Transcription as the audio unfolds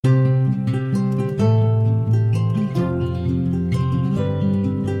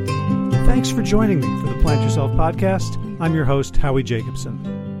for joining me for the Plant Yourself podcast. I'm your host, Howie Jacobson.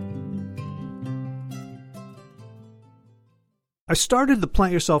 I started the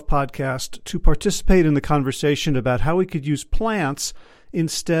Plant Yourself podcast to participate in the conversation about how we could use plants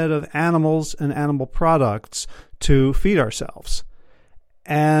instead of animals and animal products to feed ourselves.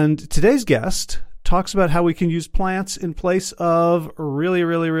 And today's guest talks about how we can use plants in place of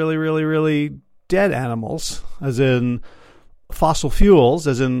really dead animals, as in fossil fuels,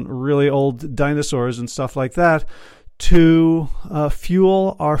 as in really old dinosaurs and stuff like that, to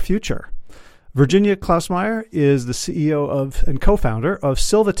fuel our future. Virginia Klausmeier is the CEO of and co-founder of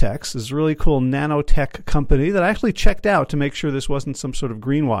Silvatex, this really cool nanotech company that I actually checked out to make sure this wasn't some sort of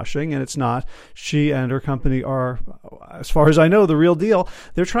greenwashing, and it's not. She and her company are, as far as I know, the real deal.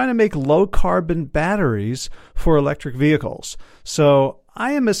 They're trying to make low-carbon batteries for electric vehicles. So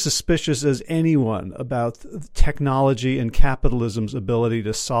I am as suspicious as anyone about technology and capitalism's ability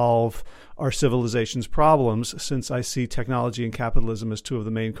to solve our civilization's problems, since I see technology and capitalism as two of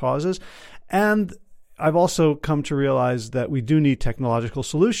the main causes. And I've also come to realize that we do need technological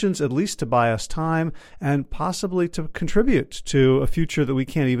solutions, at least to buy us time and possibly to contribute to a future that we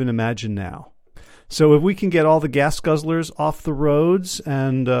can't even imagine now. So if we can get all the gas guzzlers off the roads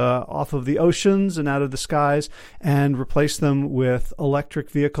and off of the oceans and out of the skies and replace them with electric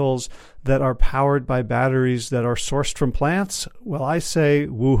vehicles that are powered by batteries that are sourced from plants, well, I say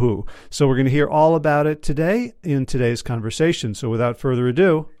woohoo. So we're going to hear all about it today in today's conversation. So without further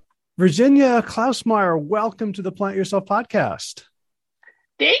ado, Virginia Klausmeier, welcome to the Plant Yourself podcast.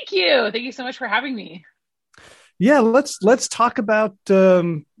 Thank you. Thank you so much for having me. Yeah, let's talk about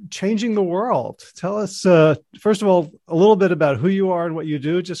changing the world. Tell us, first of all, a little bit about who you are and what you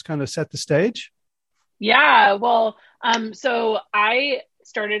do, just kind of set the stage. Yeah, well, so I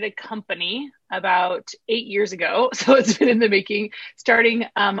started a company about 8 years ago. So it's been in the making, starting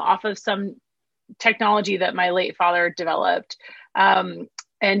off of some technology that my late father developed.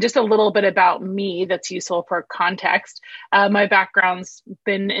 And just a little bit about me that's useful for context. My background's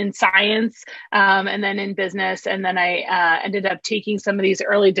been in science and then in business. And then I ended up taking some of these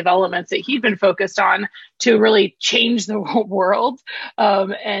early developments that he'd been focused on to really change the world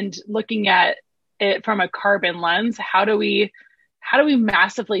and looking at it from a carbon lens. How do we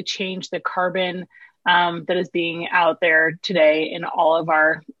massively change the carbon that is being out there today in all of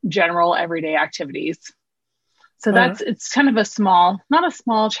our general everyday activities? So it's kind of not a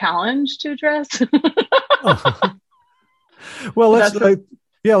small challenge to address. Well,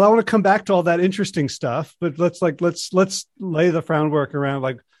 I want to come back to all that interesting stuff, but let's lay the groundwork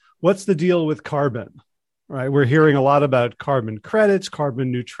around what's the deal with carbon, right? We're hearing a lot about carbon credits,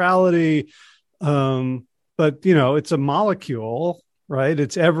 carbon neutrality, but it's a molecule, right?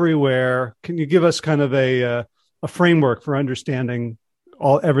 It's everywhere. Can you give us kind of a framework for understanding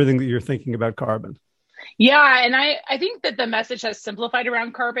everything that you're thinking about carbon? Yeah, and I think that the message has simplified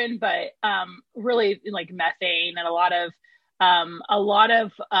around carbon, but really like methane and a lot of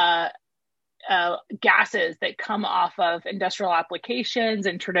gases that come off of industrial applications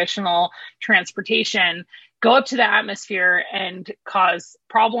and traditional transportation go up to the atmosphere and cause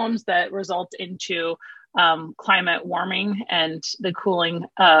problems that result into climate warming and the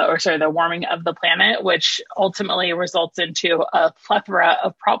warming of the planet, which ultimately results into a plethora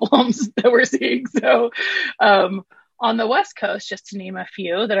of problems that we're seeing. So on the West Coast, just to name a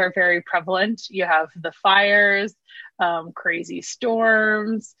few that are very prevalent, you have the fires, crazy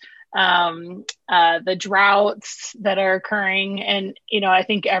storms, the droughts that are occurring. And, I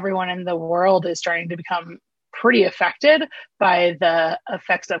think everyone in the world is starting to become pretty affected by the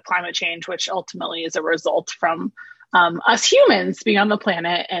effects of climate change, which ultimately is a result from us humans being on the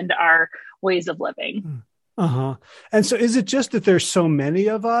planet and our ways of living. Uh-huh. And so is it just that there's so many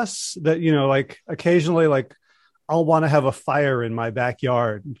of us that, occasionally, I'll want to have a fire in my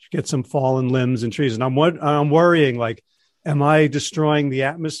backyard, get some fallen limbs and trees. And I'm worrying, am I destroying the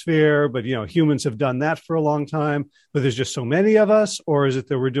atmosphere? But, humans have done that for a long time, but there's just so many of us? Or is it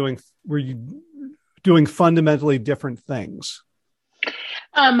that we're doing fundamentally different things?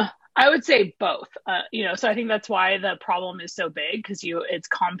 I would say both. So I think that's why the problem is so big, because it's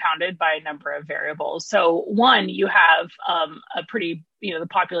compounded by a number of variables. So one, you have the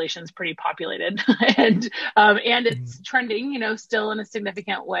population's pretty populated, and it's trending, still in a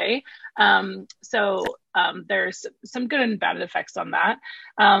significant way. So there's some good and bad effects on that.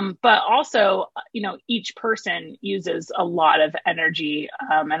 But also, each person uses a lot of energy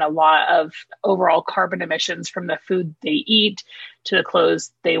and a lot of overall carbon emissions from the food they eat to the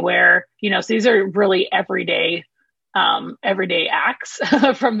clothes they wear. So these are really everyday everyday acts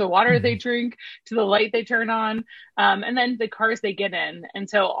from the water they drink to the light they turn on, and then the cars they get in. And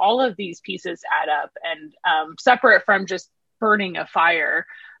so all of these pieces add up, and separate from just burning a fire.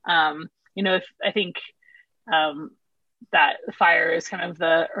 I think that fire is kind of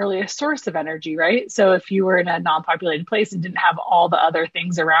the earliest source of energy, right? So if you were in a non-populated place and didn't have all the other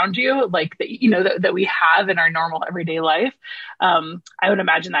things around you, like that we have in our normal everyday life, I would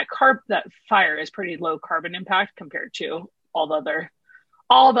imagine that fire is pretty low carbon impact compared to all the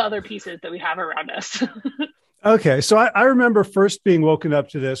other pieces that we have around us. Okay, so I remember first being woken up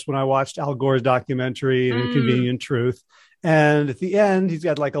to this when I watched Al Gore's documentary, Inconvenient Truth. And at the end, he's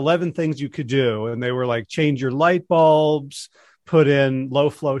got like 11 things you could do. And they were like, change your light bulbs, put in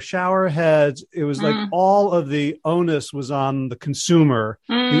low flow shower heads. It was like all of the onus was on the consumer,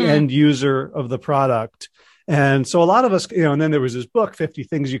 the end user of the product. And so a lot of us, and then there was this book, 50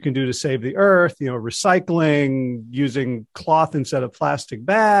 Things You Can Do to Save the Earth, recycling, using cloth instead of plastic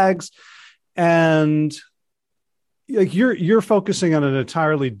bags. And like you're focusing on an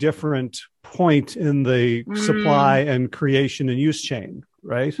entirely different point in the supply and creation and use chain,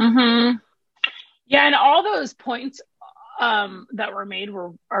 right? Mm-hmm. Yeah, and all those points that were made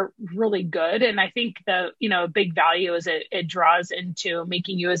are really good, and I think the big value is it draws into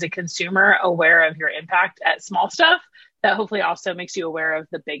making you as a consumer aware of your impact at small stuff that hopefully also makes you aware of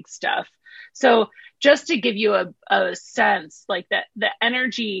the big stuff. So just to give you a sense, like that the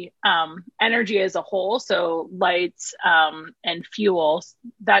energy as a whole, so lights and fuels,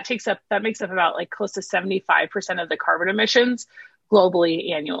 that makes up about like close to 75% of the carbon emissions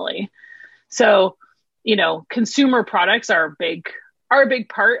globally annually. So, consumer products are a big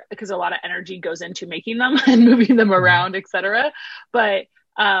part because a lot of energy goes into making them and moving them around, et cetera. But,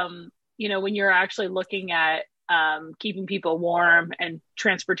 when you're actually looking at keeping people warm and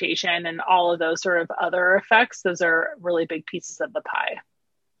transportation and all of those sort of other effects, those are really big pieces of the pie.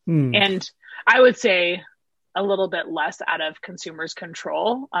 And I would say a little bit less out of consumers'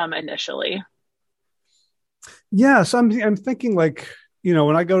 control initially. Yeah. So I'm thinking like,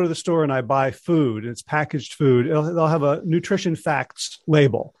 when I go to the store and I buy food, it's packaged food, they'll have a nutrition facts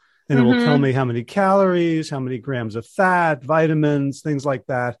label, and it will tell me how many calories, how many grams of fat, vitamins, things like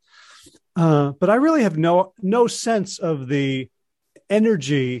that. But I really have no sense of the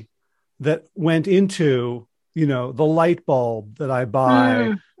energy that went into, the light bulb that I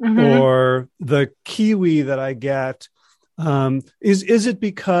buy or the kiwi that I get. Is it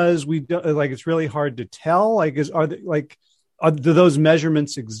because we don't like, it's really hard to tell? Like, do those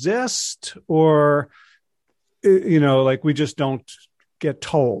measurements exist, or, like we just don't get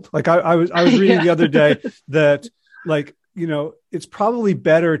told? Like I was reading the other day that like, it's probably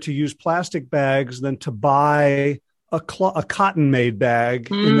better to use plastic bags than to buy a cotton-made bag,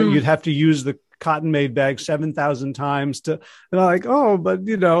 and that you'd have to use the cotton-made bag 7,000 times and I'm like, oh, but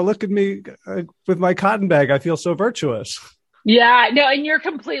look at me with my cotton bag. I feel so virtuous. Yeah, no, and you're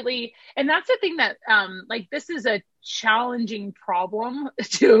completely, and that's the thing that, this is a challenging problem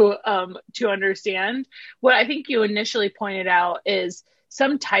to understand. What I think you initially pointed out is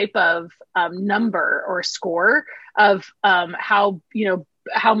some type of number or score of how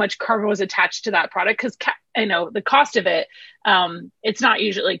much carbon was attached to that product, because the cost of it, it's not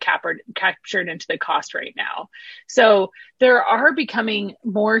usually captured into the cost right now. So there are becoming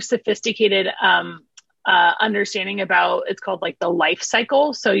more sophisticated understanding about, it's called like the life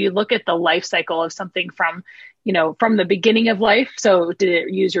cycle. So you look at the life cycle of something from the beginning of life. So did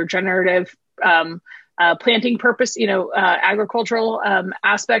it use regenerative planting purpose, agricultural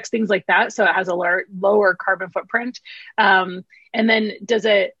aspects, things like that. So it has a lower carbon footprint. And then does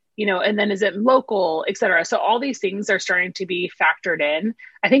it, and then is it local, et cetera. So all these things are starting to be factored in.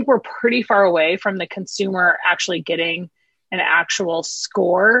 I think we're pretty far away from the consumer actually getting an actual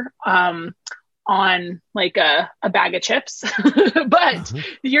score on like a bag of chips, but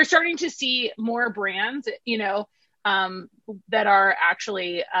you're starting to see more brands, that are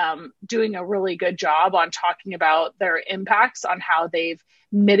actually doing a really good job on talking about their impacts on how they've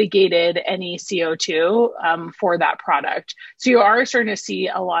mitigated any CO2 for that product. So you are starting to see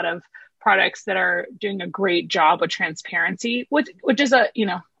a lot of products that are doing a great job with transparency, which is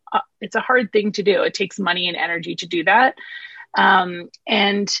it's a hard thing to do. It takes money and energy to do that.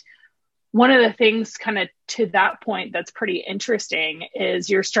 And one of the things kind of to that point that's pretty interesting is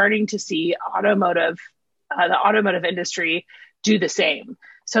you're starting to see the automotive industry do the same.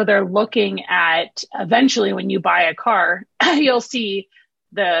 So they're looking at, eventually when you buy a car, you'll see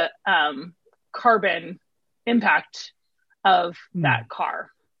the carbon impact of that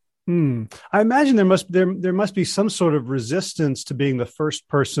car. I imagine there must be some sort of resistance to being the first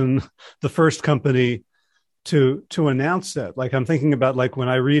company to announce that. Like I'm thinking about like when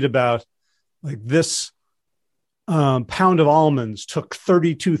I read about like this pound of almonds took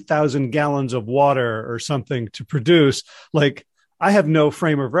 32,000 gallons of water or something to produce. Like I have no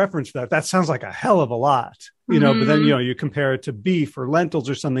frame of reference for that. That sounds like a hell of a lot, you know, but then, you know, you compare it to beef or lentils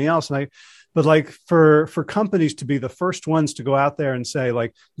or something else. But like for companies to be the first ones to go out there and say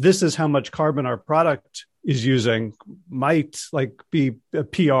like, this is how much carbon our product is using might like be a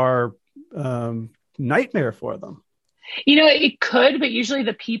PR nightmare for them. You know, it could, but usually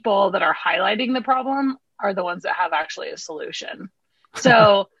the people that are highlighting the problem are the ones that have actually a solution.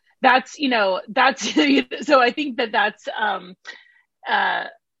 So that's, you know, so I think that's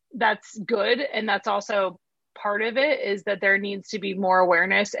good. And that's also part of it, is that there needs to be more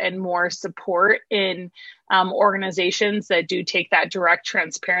awareness and more support in organizations that do take that direct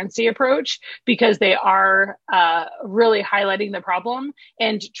transparency approach, because they are really highlighting the problem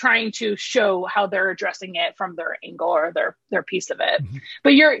and trying to show how they're addressing it from their angle or their piece of it. Mm-hmm.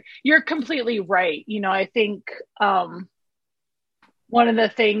 But you're completely right. You know, I think one of the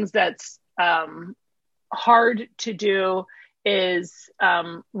things that's hard to do is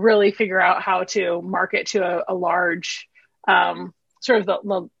really figure out how to market to a large sort of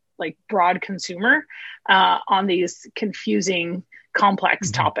the like broad consumer on these confusing,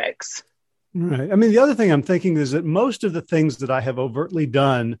 complex topics. Right. I mean, the other thing I'm thinking is that most of the things that I have overtly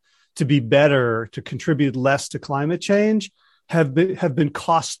done to be better, to contribute less to climate change, have been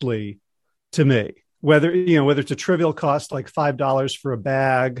costly to me. Whether it's a trivial cost like $5 for a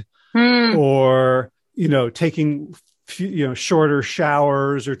bag, or taking shorter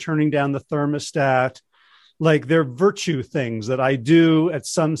showers or turning down the thermostat. Like they're virtue things that I do at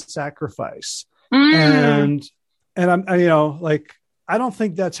some sacrifice. And I'm, I don't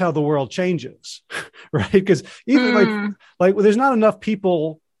think that's how the world changes, right? Because even like there's not enough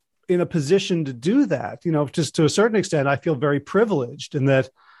people in a position to do that. Just to a certain extent, I feel very privileged in that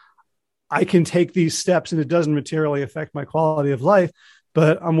I can take these steps and it doesn't materially affect my quality of life.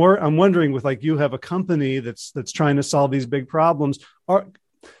 But I'm wondering, with like you have a company that's trying to solve these big problems.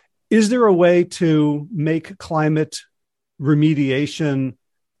 Is there a way to make climate remediation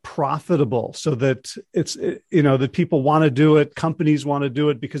profitable so that it's that people want to do it, companies want to do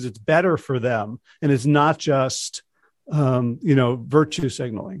it because it's better for them, and it's not just virtue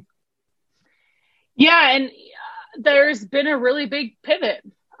signaling? Yeah, and there's been a really big pivot.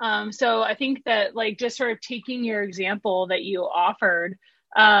 So I think that like just sort of taking your example that you offered,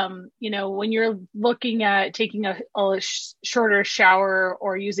 when you're looking at taking a shorter shower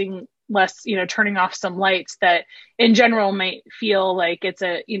or using less, turning off some lights that in general might feel like it's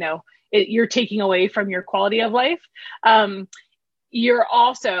you're taking away from your quality of life. You're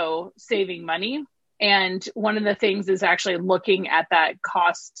also saving money. And one of the things is actually looking at that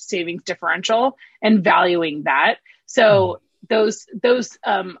cost savings differential and valuing that. So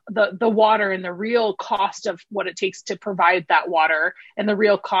the water and the real cost of what it takes to provide that water and the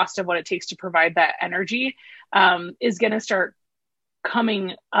real cost of what it takes to provide that energy is going to start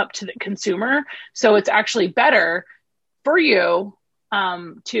coming up to the consumer. So it's actually better for you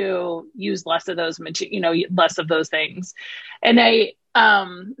to use less of those, less of those things. And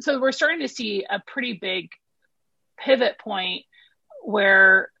so we're starting to see a pretty big pivot point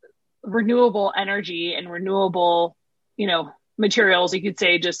where renewable energy and renewable materials, you could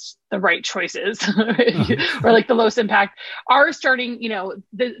say just the right choices or like the lowest impact, are starting,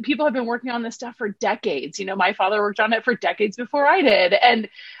 the people have been working on this stuff for decades. My father worked on it for decades before I did.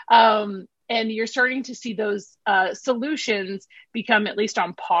 And you're starting to see those solutions become at least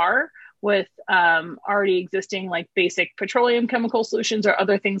on par with already existing like basic petroleum chemical solutions or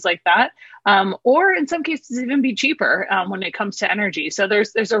other things like that, or in some cases even be cheaper when it comes to energy. So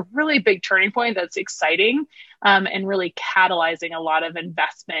there's a really big turning point that's exciting and really catalyzing a lot of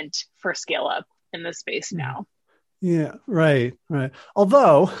investment for scale up in this space now. Yeah, right.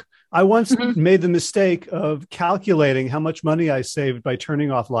 Although I once made the mistake of calculating how much money I saved by turning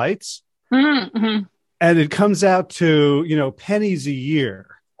off lights, and it comes out to pennies a year.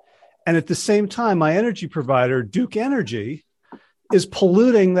 And at the same time, my energy provider, Duke Energy, is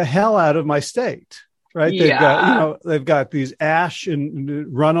polluting the hell out of my state. Right? Yeah. They've got these ash and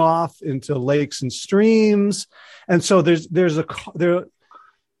runoff into lakes and streams, and so they're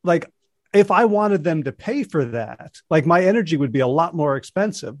like, if I wanted them to pay for that, like my energy would be a lot more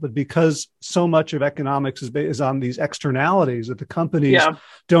expensive. But because so much of economics is on these externalities that the companies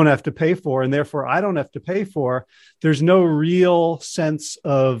don't have to pay for, and therefore I don't have to pay for, there's no real sense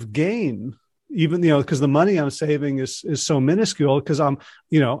of gain, even, because the money I'm saving is so minuscule, because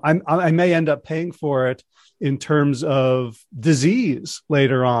I may end up paying for it in terms of disease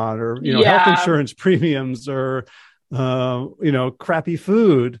later on, or, health insurance premiums, or, crappy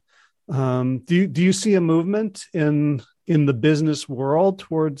food. Do you see a movement in the business world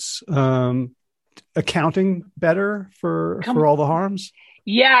towards accounting better for all the harms?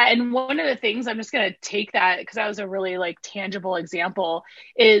 Yeah. And one of the things, I'm just going to take that because that was a really tangible example,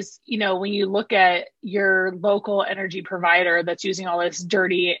 is, when you look at your local energy provider that's using all this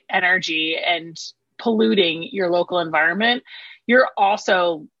dirty energy and polluting your local environment, you're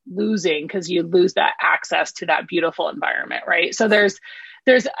also losing, because you lose that access to that beautiful environment, right? So there's,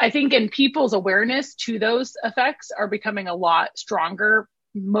 I think, in people's awareness to those effects are becoming a lot stronger.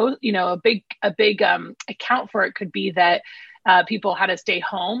 A big account for it could be that people had to stay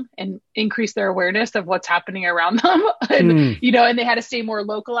home and increase their awareness of what's happening around them. And, and they had to stay more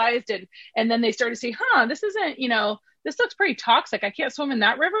localized. And then they started to say, this isn't, this looks pretty toxic. I can't swim in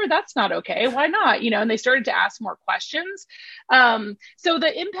that river. That's not okay. Why not? And they started to ask more questions. So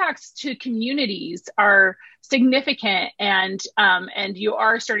the impacts to communities are significant, and you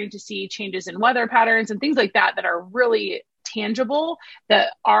are starting to see changes in weather patterns and things like that are really tangible,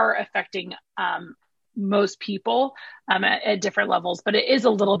 that are affecting most people at different levels, but it is a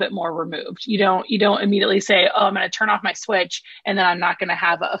little bit more removed. You don't immediately say, oh, I'm going to turn off my switch and then I'm not going to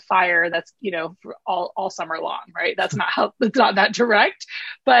have a fire that's, for all summer long, right? It's not that direct,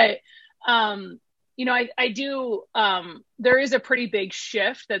 but, I do, there is a pretty big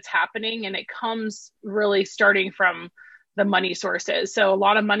shift that's happening, and it comes really starting from the money sources. So a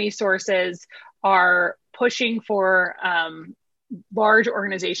lot of money sources are pushing for, large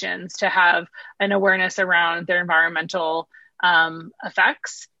organizations to have an awareness around their environmental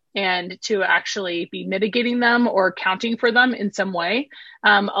effects, and to actually be mitigating them or accounting for them in some way.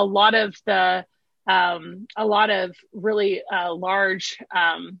 A lot of really large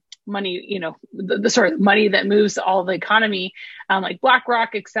money, the sort of money that moves all the economy, like BlackRock,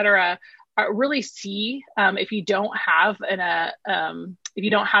 et cetera, really see if you don't have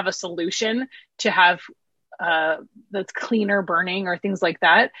a solution to have that's cleaner burning or things like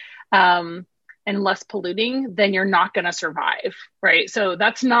that, and less polluting, then you're not going to survive, right? So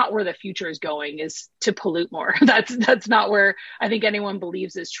that's not where the future is going, is to pollute more. That's not where I think anyone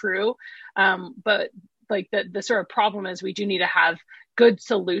believes is true. But the sort of problem is, we do need to have good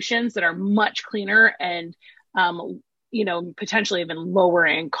solutions that are much cleaner and, potentially even lower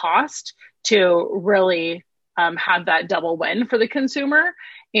in cost, to really have that double win for the consumer,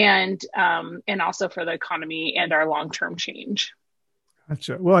 and also for the economy and our long-term change.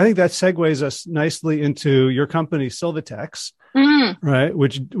 Gotcha. Well, I think that segues us nicely into your company, Silvatex, right?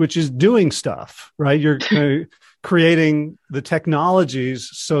 Which is doing stuff, right? You're creating the technologies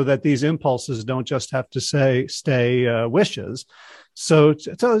so that these impulses don't just have to stay wishes. So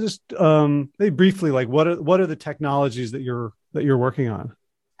tell us just maybe briefly, what are the technologies that you're working on?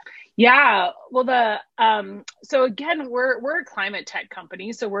 Yeah, well, so again, we're a climate tech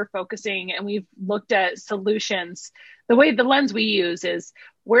company, so we're focusing, and we've looked at solutions. The lens we use is,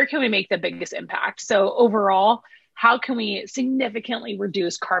 where can we make the biggest impact? So overall, how can we significantly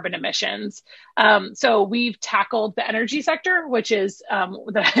reduce carbon emissions? So we've tackled the energy sector, which is,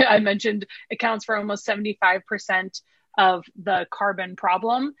 that I mentioned, accounts for almost 75% of the carbon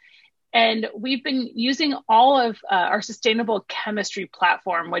problem. And we've been using all of our sustainable chemistry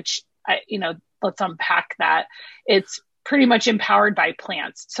platform, which, let's unpack that. It's pretty much empowered by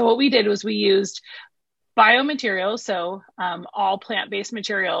plants. So what we did was we used biomaterials, so all plant-based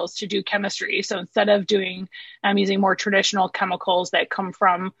materials, to do chemistry. So instead of using more traditional chemicals that come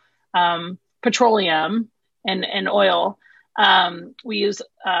from petroleum and oil, we use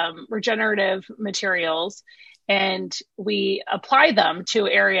regenerative materials, and we apply them to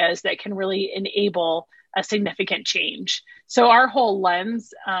areas that can really enable a significant change. So our whole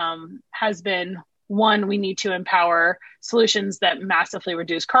lens has been, one, we need to empower solutions that massively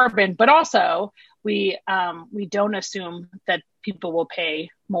reduce carbon, but also we don't assume that people will pay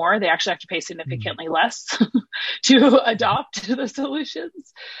more. They actually have to pay significantly less to adopt the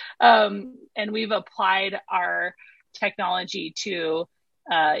solutions. And we've applied our technology to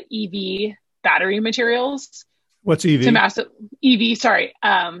EV battery materials. What's EV? The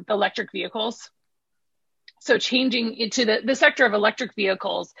electric vehicles. So changing into the sector of electric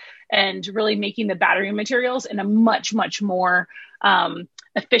vehicles, and really making the battery materials in a much, much more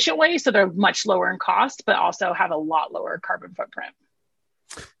efficient way. So they're much lower in cost, but also have a lot lower carbon footprint.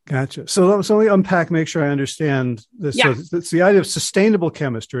 Gotcha. So let me unpack, make sure I understand this. Yeah. So it's the idea of sustainable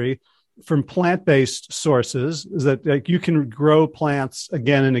chemistry from plant-based sources, is that you can grow plants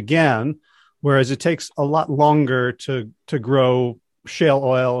again and again, whereas it takes a lot longer to grow shale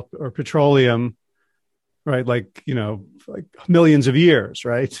oil or petroleum right? Like, like millions of years,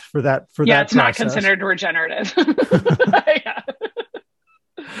 right? For that it's process. not considered regenerative. Yeah.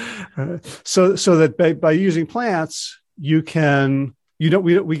 So that by using plants, we can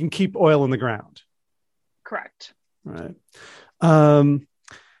keep oil in the ground. Correct. Right.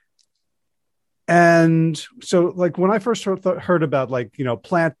 And so, like, when I first heard about, like,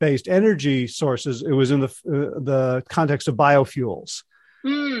 plant-based energy sources, it was in the context of biofuels,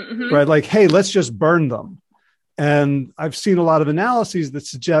 Mm-hmm. right? Like, hey, let's just burn them. And I've seen a lot of analyses that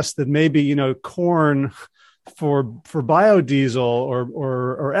suggest that maybe, corn for biodiesel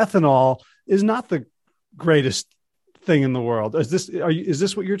or ethanol is not the greatest thing in the world. Is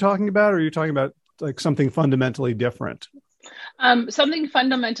this what you're talking about? Or are you talking about like something fundamentally different? Something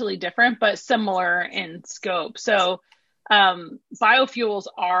fundamentally different, but similar in scope. So biofuels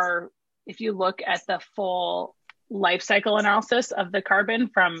are, if you look at the full life cycle analysis of the carbon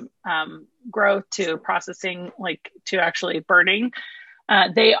from growth to processing, like to actually burning,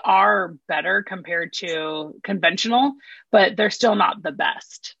 they are better compared to conventional, but they're still not the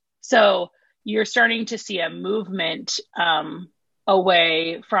best. So you're starting to see a movement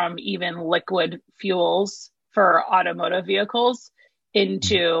away from even liquid fuels for automotive vehicles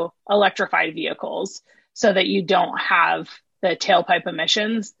into electrified vehicles, so that you don't have the tailpipe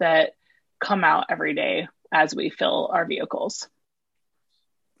emissions that come out every day as we fill our vehicles.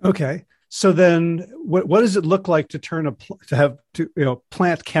 Okay. So then what does it look like to have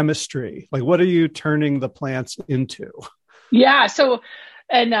plant chemistry? Like, what are you turning the plants into? Yeah. So,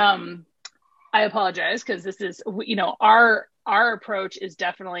 and I apologize, because this is, our approach is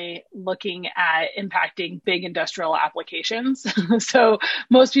definitely looking at impacting big industrial applications. So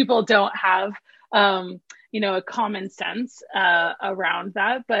most people don't have, a common sense around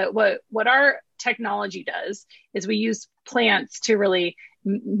that. But what our technology does is we use plants to really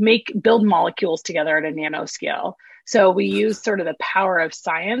build molecules together at a nanoscale. So we use sort of the power of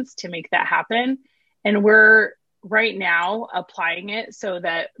science to make that happen. And we're right now applying it so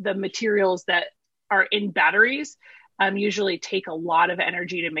that the materials that are in batteries usually take a lot of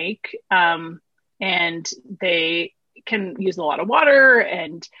energy to make, and they can use a lot of water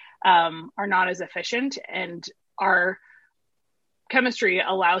and are not as efficient. And our chemistry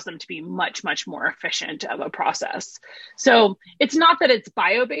allows them to be much, much more efficient of a process. So it's not that it's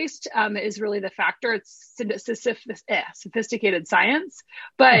bio-based is really the factor. It's sophisticated science,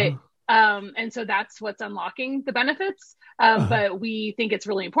 but and so that's what's unlocking the benefits. But we think it's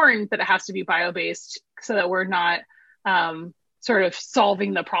really important that it has to be bio-based, so that we're not sort of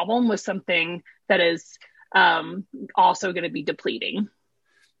solving the problem with something that is also going to be depleting.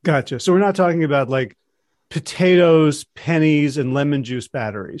 Gotcha. So we're not talking about like potatoes, pennies, and lemon juice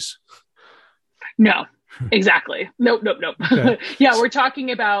batteries. No, exactly. Nope. Okay. Yeah, we're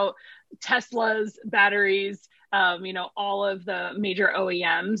talking about Tesla's batteries, all of the major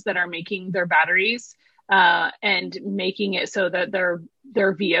OEMs that are making their batteries and making it so that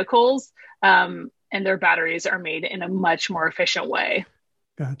their vehicles and their batteries are made in a much more efficient way.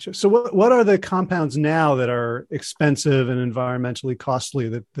 Gotcha. So what are the compounds now that are expensive and environmentally costly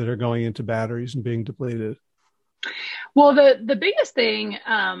that are going into batteries and being depleted? Well, the biggest thing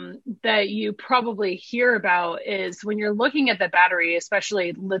that you probably hear about is when you're looking at the battery,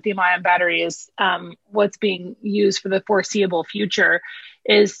 especially lithium ion batteries, what's being used for the foreseeable future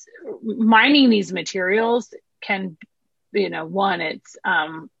is mining these materials can, one, it's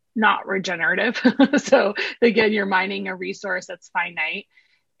not regenerative. So again, you're mining a resource that's finite.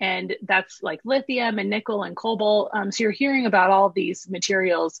 And that's like lithium and nickel and cobalt. So you're hearing about all of these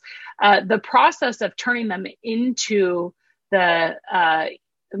materials. The process of turning them into the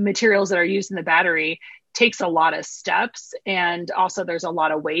materials that are used in the battery takes a lot of steps. And also there's a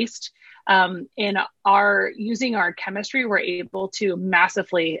lot of waste. In using our chemistry, we're able to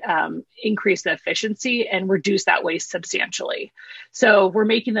massively increase the efficiency and reduce that waste substantially. So we're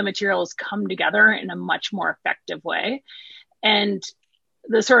making the materials come together in a much more effective way. And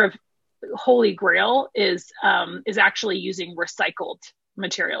the sort of holy grail is actually using recycled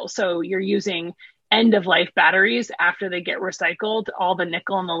materials. So you're using end of life batteries after they get recycled, all the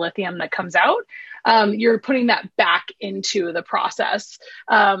nickel and the lithium that comes out, you're putting that back into the process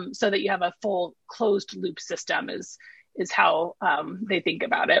so that you have a full closed loop system is how they think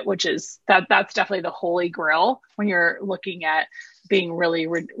about it, which is that's definitely the holy grail when you're looking at being really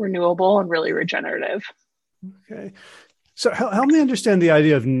renewable and really regenerative. Okay. So help me understand the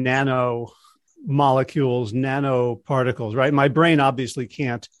idea of nano molecules, nanoparticles, right? My brain obviously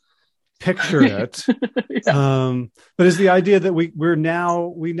can't picture it. Yeah. But is the idea that we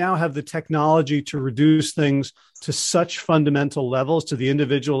now have the technology to reduce things to such fundamental levels, to the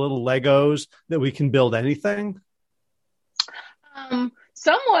individual little Legos, that we can build anything?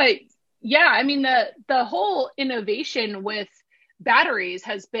 Somewhat, yeah. I mean, the whole innovation with batteries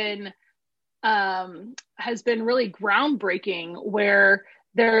has been really groundbreaking, where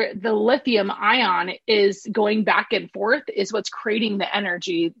the lithium ion is going back and forth is what's creating the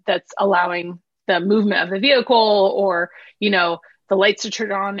energy that's allowing the movement of the vehicle, or the lights to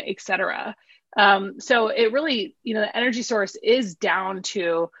turn on, etc. So it really, the energy source is down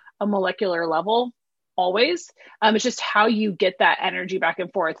to a molecular level always. It's just how you get that energy back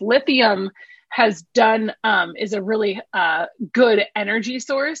and forth. Lithium is a really good energy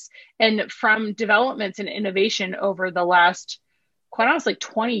source. And from developments and innovation over the last, quite honestly,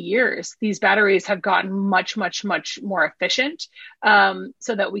 20 years, these batteries have gotten much, much, much more efficient,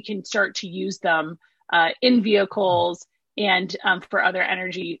 so that we can start to use them in vehicles and for other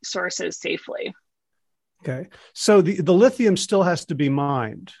energy sources safely. Okay. So the lithium still has to be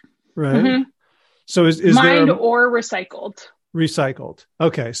mined, right? Mm-hmm. So is mined there or recycled? Recycled.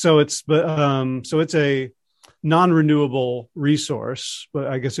 Okay. So it's a non-renewable resource, but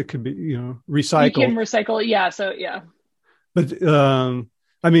I guess it could be, recycled. You can recycle. Yeah. So yeah. But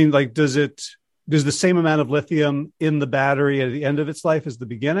I mean, like, does the same amount of lithium in the battery at the end of its life as the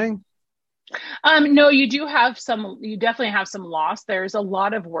beginning? No, you definitely have some loss. There's a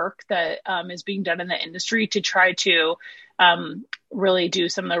lot of work that is being done in the industry to try to really do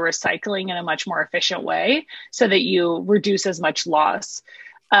some of the recycling in a much more efficient way, so that you reduce as much loss.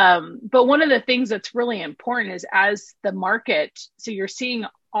 But one of the things that's really important is, as the market, so you're seeing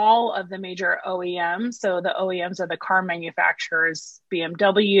all of the major OEMs. So the OEMs are the car manufacturers,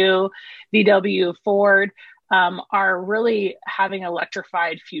 BMW, VW, Ford, are really having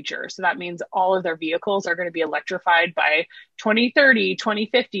electrified future. So that means all of their vehicles are going to be electrified by 2030,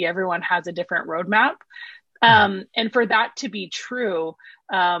 2050. Everyone has a different roadmap. And for that to be true,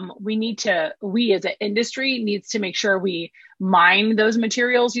 we as an industry needs to make sure we mine those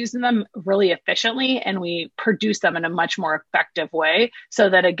materials using them really efficiently, and we produce them in a much more effective way, so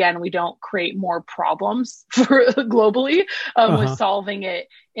that, again, we don't create more problems globally with solving it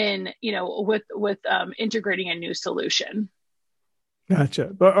with integrating a new solution. Gotcha.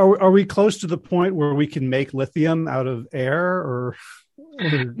 But are we close to the point where we can make lithium out of air, or?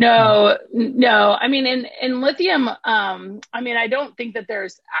 No. I mean, in lithium, I don't think that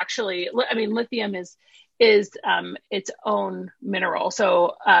there's actually, lithium is its own mineral.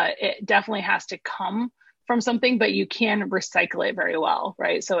 So it definitely has to come from something, but you can recycle it very well,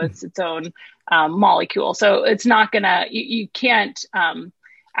 right? So it's its own molecule. So it's not you can't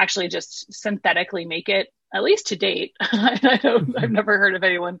actually just synthetically make it, at least to date. I've never heard of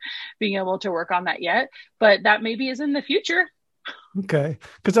anyone being able to work on that yet, but that maybe is in the future. Okay.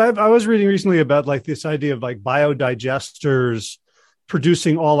 Because I was reading recently about like this idea of like biodigesters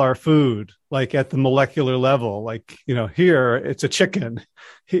producing all our food, like at the molecular level. Like, here it's a chicken,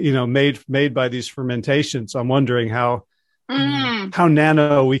 made by these fermentations. So I'm wondering how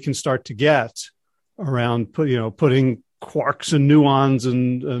nano we can start to get around putting quarks and muons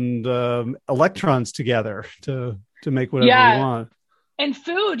and electrons together to make whatever we want. And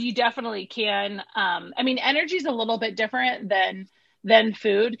food, you definitely can. Energy is a little bit different than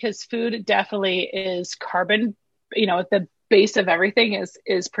food, because food definitely is carbon. At the base of everything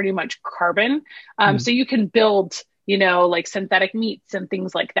is pretty much carbon. So you can build, like synthetic meats and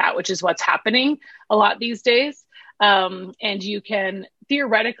things like that, which is what's happening a lot these days. And you can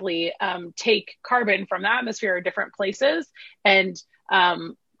theoretically take carbon from the atmosphere at different places and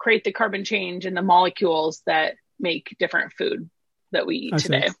create the carbon change in the molecules that make different food that we eat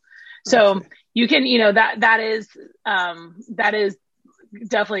today. So you can, that is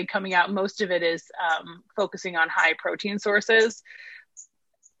definitely coming out. Most of it is focusing on high protein sources.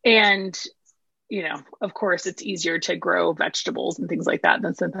 And, of course, it's easier to grow vegetables and things like that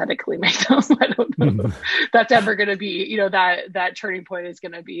than synthetically make them. I don't know if that's ever going to be, that turning point is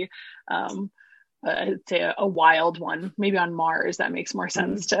going to be, I'd say a wild one. Maybe on Mars, that makes more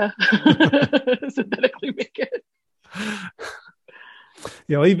sense to synthetically make it.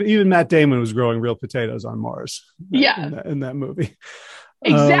 Even Matt Damon was growing real potatoes on Mars. In that movie.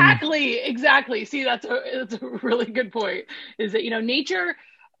 Exactly. See, that's a really good point. Is that nature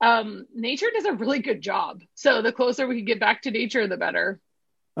does a really good job. So the closer we can get back to nature, the better.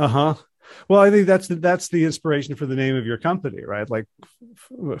 Well, I think that's the inspiration for the name of your company, right? Like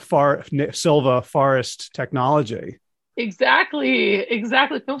Silva Forest Technology.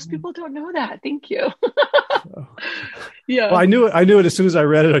 Exactly. Most people don't know that. Thank you. So, well, Yeah. I knew it as soon as I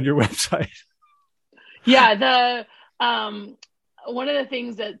read it on your website. Yeah. One of the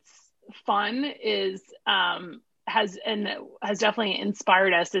things that's fun is, has definitely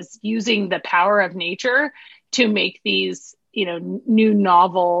inspired us is using the power of nature to make these, new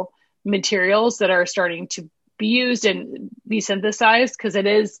novel materials that are starting to be used and be synthesized, because it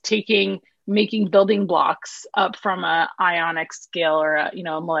is making building blocks up from a ionic scale or a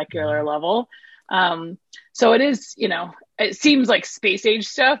molecular level. So it is, it seems like space age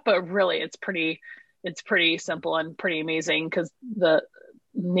stuff, but really it's pretty simple and pretty amazing, because the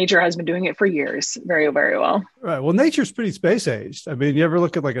nature has been doing it for years very, very well. Right. Well, nature's pretty space aged. I mean, you ever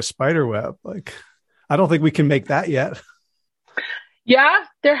look at like a spider web? Like, I don't think we can make that yet. Yeah,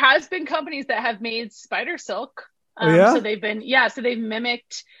 there has been companies that have made spider silk. Oh, yeah? So they've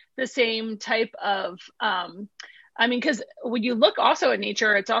mimicked the same type of, because when you look also at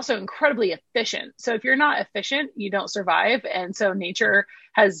nature, it's also incredibly efficient. So if you're not efficient, you don't survive. And so nature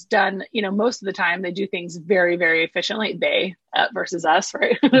has done, most of the time they do things very, very efficiently. They versus us,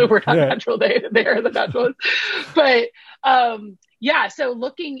 right? We're not natural. They are the naturalists. But yeah, so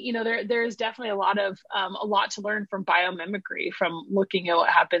looking, there's definitely a lot to learn from biomimicry, from looking at what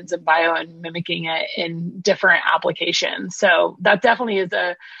happens in bio and mimicking it in different applications. So that definitely is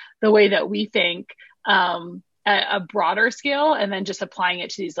the way that we think. At a broader scale, and then just applying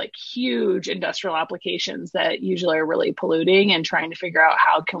it to these like huge industrial applications that usually are really polluting, and trying to figure out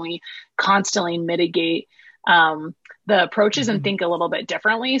how can we constantly mitigate the approaches and think a little bit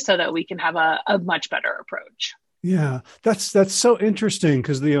differently so that we can have a much better approach. Yeah, that's so interesting,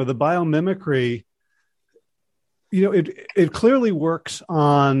 because the biomimicry, it clearly works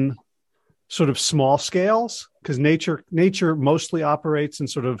on sort of small scales, because nature mostly operates in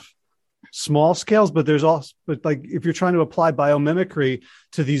sort of small scales, but like if you're trying to apply biomimicry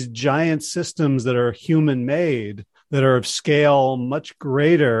to these giant systems that are human made, that are of scale much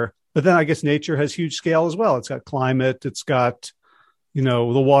greater, but then I guess nature has huge scale as well. It's got climate, it's got, the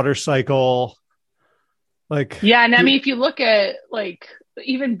water cycle. Like, yeah. And I mean, if you look at like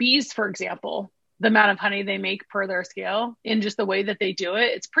even bees, for example, the amount of honey they make per their scale in just the way that they do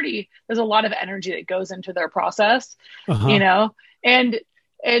it, there's a lot of energy that goes into their process,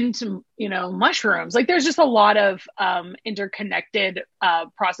 and mushrooms, like there's just a lot of interconnected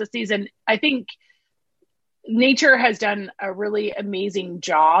processes. And I think nature has done a really amazing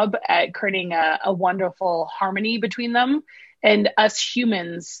job at creating a wonderful harmony between them. And us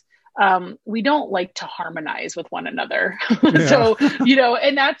humans, we don't like to harmonize with one another. Yeah. So,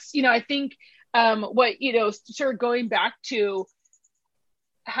 and that's, I think what, sort of going back to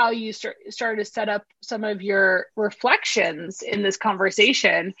how you started to set up some of your reflections in this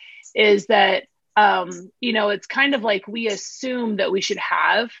conversation is that, it's kind of like we assume that we should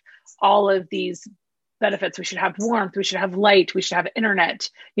have all of these benefits. We should have warmth, we should have light, we should have internet,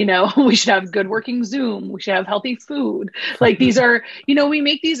 we should have good working Zoom, we should have healthy food. Like these are, we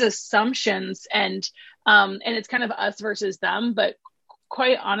make these assumptions, and it's kind of us versus them. But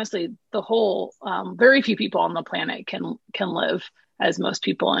quite honestly, the whole, very few people on the planet can live as most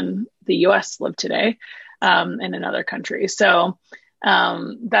people in the US live today, and in other countries. So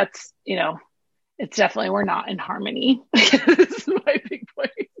that's, it's definitely, we're not in harmony. This is my big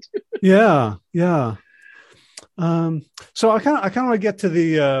point. Yeah. So I kind of want to get to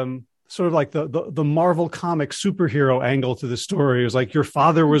the sort of like the Marvel comic superhero angle to the story. It was like your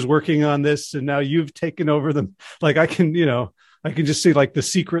father was working on this, and now you've taken over them. Like I can just see like the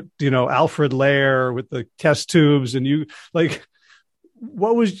secret, Alfred lair with the test tubes, and you like,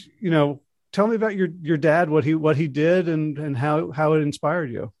 what was, tell me about your dad, what he did, and how it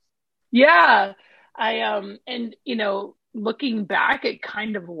inspired you. Yeah. And looking back, it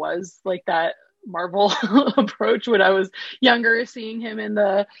kind of was like that Marvel approach when I was younger, seeing him in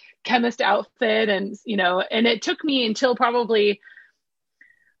the chemist outfit, and it took me until probably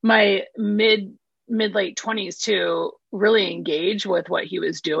my mid late 20s to really engage with what he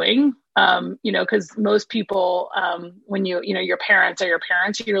was doing. Because most people, when your parents are your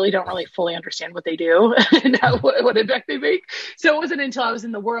parents, you really don't really fully understand what they do and what impact they make. So it wasn't until I was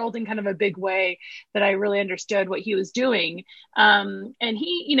in the world in kind of a big way that I really understood what he was doing. And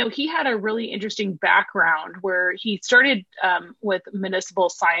he had a really interesting background where he started with municipal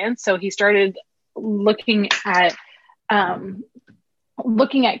science. So he started looking at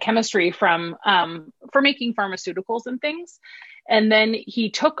chemistry for making pharmaceuticals and things. And then he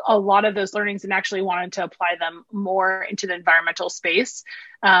took a lot of those learnings and actually wanted to apply them more into the environmental space.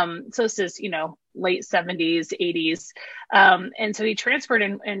 So this is, late 70s, 80s. And so he transferred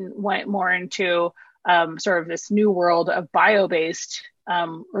and went more into sort of this new world of bio-based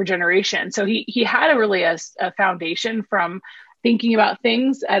regeneration. So he had a foundation from thinking about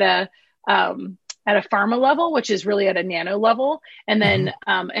things at a pharma level, which is really at a nano level, and then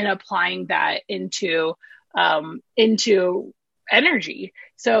and applying that into energy.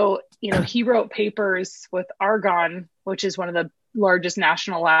 So, he wrote papers with Argonne, which is one of the largest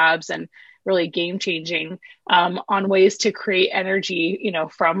national labs and really game changing, on ways to create energy,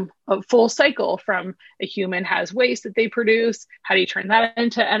 from a full cycle. From a human has waste that they produce, how do you turn that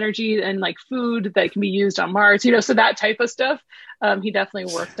into energy and like food that can be used on Mars, so that type of stuff. He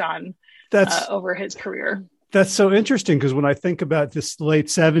definitely worked on over his career. That's so interesting, because when I think about this late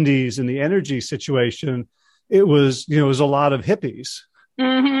 70s and the energy situation, it was a lot of hippies,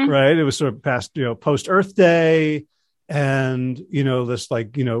 right? It was sort of past, post Earth Day, and this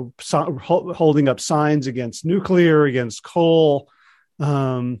holding up signs against nuclear, against coal.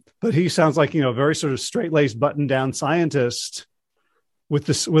 But he sounds like very sort of straight-laced, button-down scientist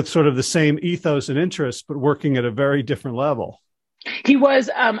with sort of the same ethos and interests, but working at a very different level. He was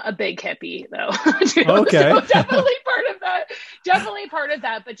a big hippie, though. Okay, so definitely part of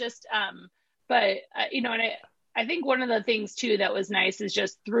that. But just, and I think one of the things too that was nice is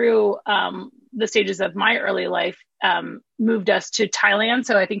just through the stages of my early life, moved us to Thailand.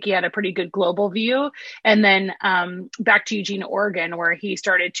 So I think he had a pretty good global view, and then back to Eugene, Oregon, where he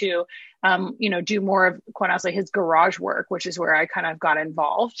started to do more of, quite honestly, his garage work, which is where I kind of got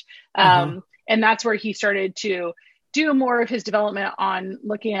involved. And that's where he started to do more of his development on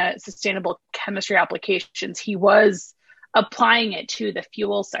looking at sustainable chemistry applications. He was applying it to the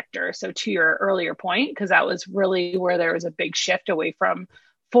fuel sector. So to your earlier point, because that was really where there was a big shift away from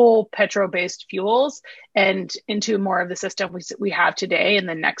full petro-based fuels and into more of the system we have today and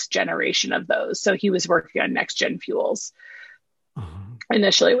the next generation of those. So he was working on next gen fuels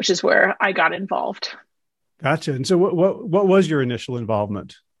initially, which is where I got involved. Gotcha. And so what was your initial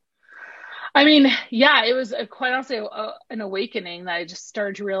involvement? I mean, yeah, it was quite honestly an awakening that I just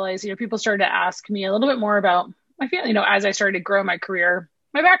started to realize, people started to ask me a little bit more about my family, as I started to grow my career,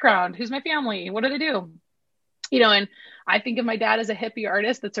 my background, who's my family, what do they do? And I think of my dad as a hippie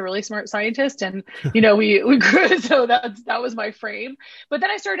artist that's a really smart scientist. And, we grew, so that was my frame. But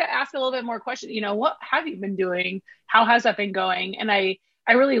then I started to ask a little bit more questions, what have you been doing? How has that been going? And I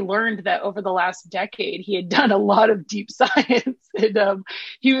really learned that over the last decade, he had done a lot of deep science. And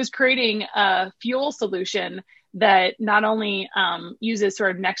he was creating a fuel solution that not only uses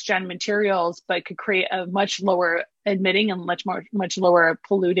sort of next gen materials, but could create a much lower emitting and much lower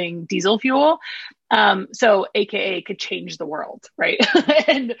polluting diesel fuel. So AKA could change the world, right?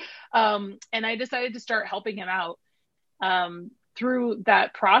 And I decided to start helping him out. Through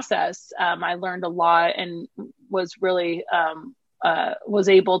that process, I learned a lot and was really was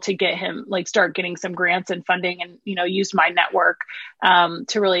able to get him start getting some grants and funding, and used my network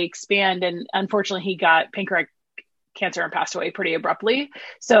to really expand. And unfortunately, he got pancreatic cancer and passed away pretty abruptly.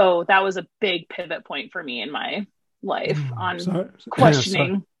 So that was a big pivot point for me in my life on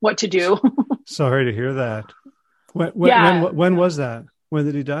questioning what to do. Sorry to hear that. When was that? When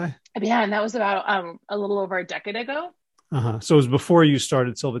did he die? Yeah, and that was about a little over a decade ago. So it was before you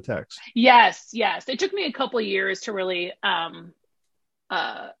started Silvatex. Yes. It took me a couple of years to really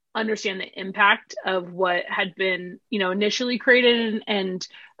understand the impact of what had been, initially created. And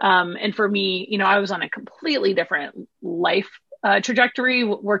for me, I was on a completely different life trajectory,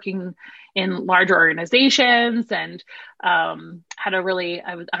 working in large organizations, and had a really,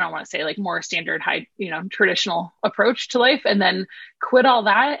 I don't want to say more standard high, traditional approach to life, and then quit all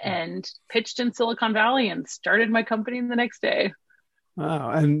that and pitched in Silicon Valley and started my company the next day.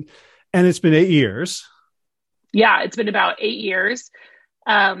 Wow. And it's been 8 years. Yeah, it's been about 8 years.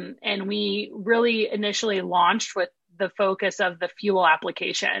 And we really initially launched with the focus of the fuel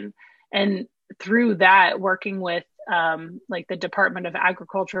application. And through that, working with the Department of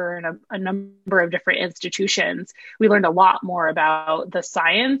Agriculture and a number of different institutions, we learned a lot more about the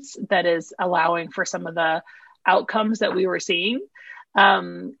science that is allowing for some of the outcomes that we were seeing.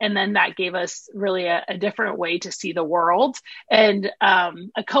 And then that gave us really a different way to see the world. And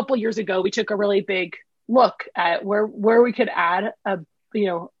a couple years ago, we took a really big look at where we could add a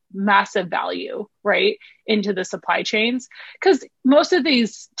massive value, right, into the supply chains. Because most of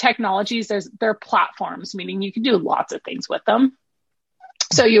these technologies, they're platforms, meaning you can do lots of things with them.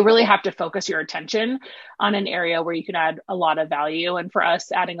 So you really have to focus your attention on an area where you can add a lot of value. And for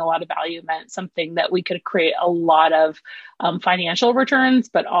us, adding a lot of value meant something that we could create a lot of financial returns,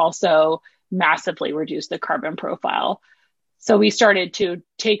 but also massively reduce the carbon profile. So we started to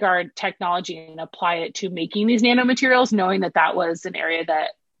take our technology and apply it to making these nanomaterials, knowing that was an area that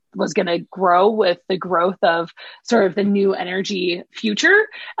was going to grow with the growth of sort of the new energy future.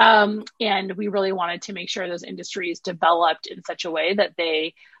 And we really wanted to make sure those industries developed in such a way that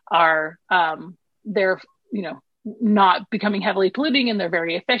they are, they're, not becoming heavily polluting, and they're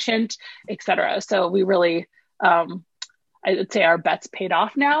very efficient, et cetera. So we really, I would say our bets paid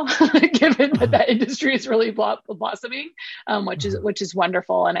off now, given that industry is really blossoming, which is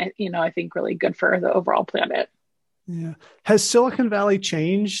wonderful. And I think really good for the overall planet. Yeah. Has Silicon Valley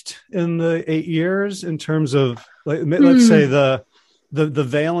changed in the 8 years in terms of, like, let's say the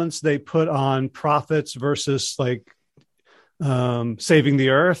valence they put on profits versus saving the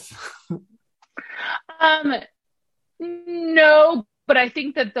earth? No, but I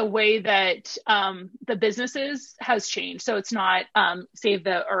think that the way that the businesses has changed. So it's not save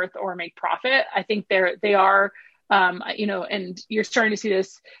the earth or make profit. I think they are, and you're starting to see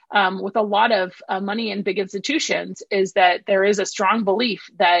this with a lot of money in big institutions, is that there is a strong belief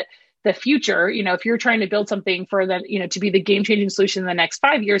that the future, if you're trying to build something for the, to be the game-changing solution in the next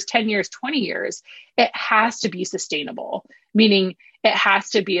 5 years, 10 years, 20 years, it has to be sustainable, meaning it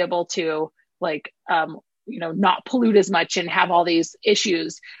has to be able to not pollute as much and have all these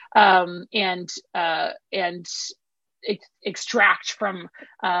issues, and extract from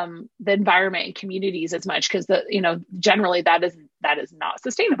the environment and communities as much, because generally that is not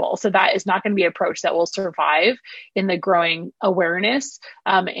sustainable. So that is not going to be an approach that will survive in the growing awareness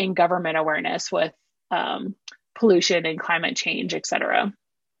and government awareness with pollution and climate change, et cetera.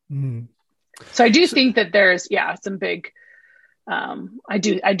 So I do think that there's some big I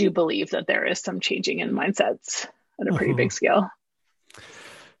do believe that there is some changing in mindsets at a pretty big scale.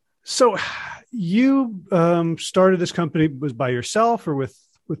 So you started this company, was by yourself or with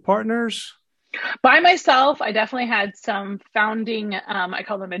partners? By myself. I definitely had some founding, I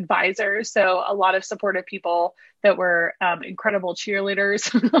call them advisors. So a lot of supportive people that were incredible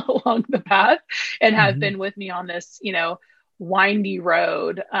cheerleaders along the path and have been with me on this, windy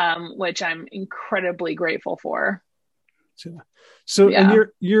road, which I'm incredibly grateful for. So, and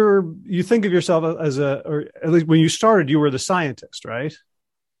you think of yourself as or at least when you started, you were the scientist, right?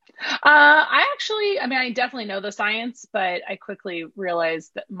 I definitely know the science, but I quickly realized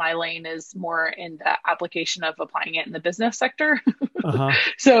that my lane is more in the application of applying it in the business sector.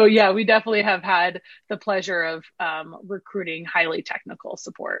 So we definitely have had the pleasure of recruiting highly technical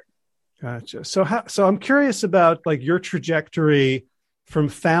support. Gotcha. So I'm curious about your trajectory from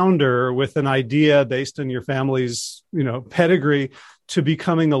founder with an idea based on your family's, pedigree to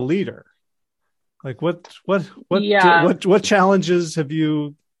becoming a leader. What challenges have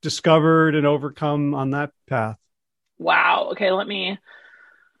you discovered and overcome on that path? Wow. Okay. Let me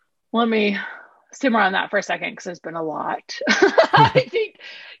simmer on that for a second, because there's been a lot. I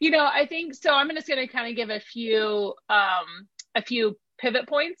think so. I'm just going to kind of give a few pivot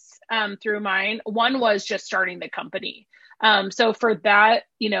points through mine. One was just starting the company. So for that,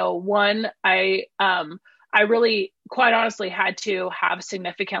 I really, quite honestly, had to have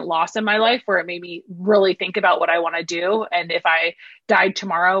significant loss in my life where it made me really think about what I want to do. And if I died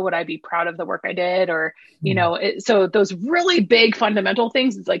tomorrow, would I be proud of the work I did? Or, so those really big fundamental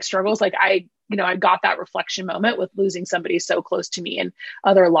things, it's like struggles. I got that reflection moment with losing somebody so close to me and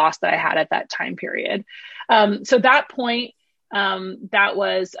other loss that I had at that time period. So that point, that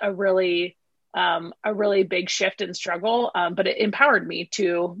was a really big shift and struggle, but it empowered me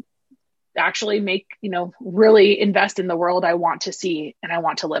to actually make, really invest in the world I want to see and I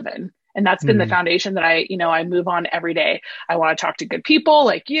want to live in. And that's been the foundation that I move on every day. I want to talk to good people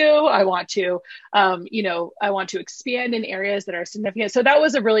like you. I want to, I want to expand in areas that are significant. So that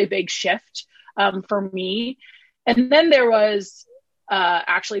was a really big shift for me. And then there was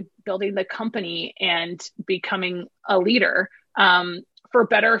actually building the company and becoming a leader. For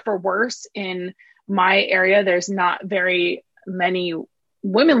better, for worse, in my area, there's not very many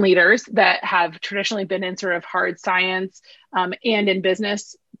women leaders that have traditionally been in sort of hard science and in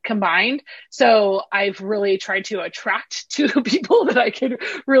business combined. So I've really tried to attract to people that I could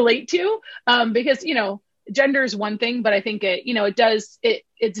relate to, because, gender is one thing, but I think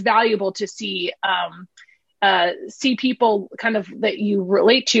it's valuable to see people kind of that you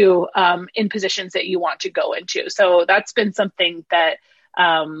relate to in positions that you want to go into. So that's been something that,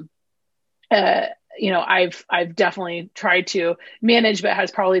 I've definitely tried to manage, but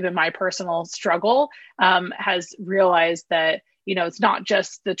has probably been my personal struggle, has realized that, it's not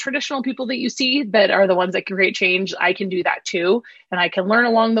just the traditional people that you see that are the ones that can create change. I can do that too. And I can learn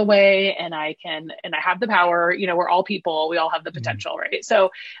along the way, and I have the power. We're all people. We all have the potential, right?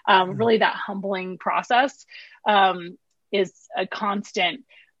 So really that humbling process is a constant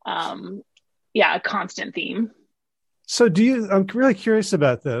theme. So I'm really curious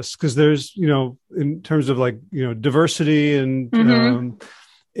about this because there's, in terms of like, diversity and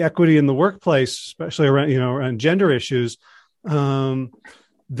equity in the workplace, especially around gender issues.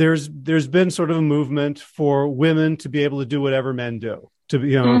 There's been sort of a movement for women to be able to do whatever men do,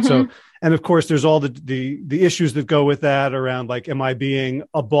 and of course there's all the issues that go with that around, like, am I being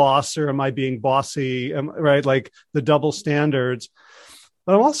a boss or am I being bossy? Right. Like the double standards.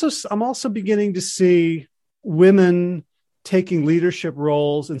 But I'm also beginning to see women taking leadership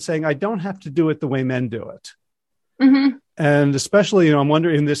roles and saying, I don't have to do it the way men do it. Mm-hmm. And especially, I'm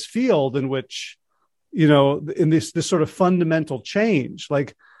wondering in this field in which, in this sort of fundamental change,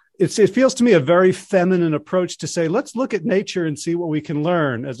 like it feels to me a very feminine approach to say, let's look at nature and see what we can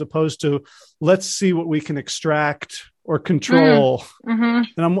learn, as opposed to let's see what we can extract or control. Mm-hmm.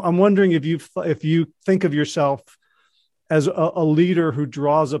 And I'm wondering if you think of yourself as a leader who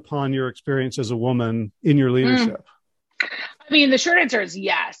draws upon your experience as a woman in your leadership. I mean, the short answer is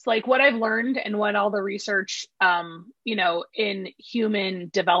yes. Like what I've learned and what all the research, in human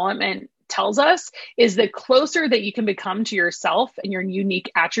development tells us is the closer that you can become to yourself and your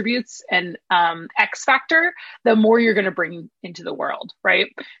unique attributes and X factor, the more you're going to bring into the world, right?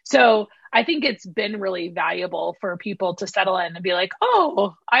 So I think it's been really valuable for people to settle in and be like,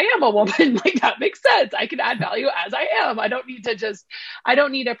 oh, I am a woman. Like that makes sense. I can add value as I am. I don't need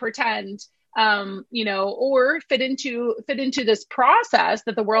to pretend, or fit into this process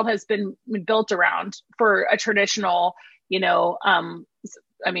that the world has been built around for a traditional,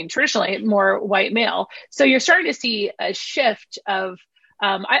 traditionally more white male. So you're starting to see a shift of,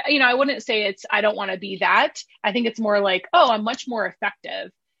 I wouldn't say I don't want to be that. I think it's more like, oh, I'm much more effective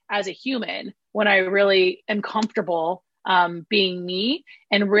as a human when I really am comfortable being me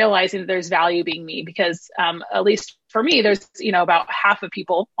and realizing that there's value being me, because at least for me, there's, about half of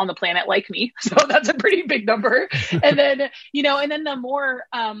people on the planet like me. So that's a pretty big number. And then, the more,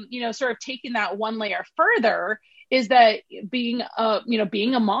 sort of taking that one layer further is that being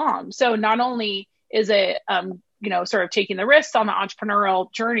a mom. So not only is it, sort of taking the risks on the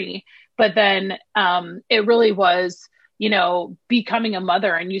entrepreneurial journey, but then it really was, becoming a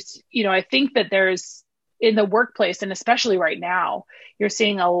mother. And I think that there's, in the workplace, and especially right now, you're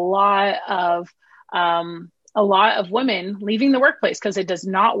seeing a lot of women leaving the workplace because it does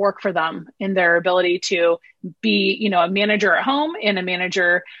not work for them in their ability to be, a manager at home and a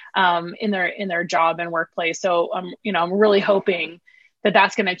manager in their job and workplace. So I'm really hoping that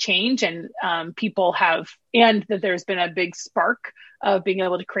that's going to change, and and that there's been a big spark of being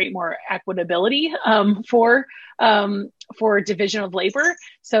able to create more equitability for division of labor,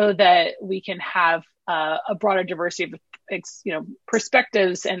 so that we can have a broader diversity of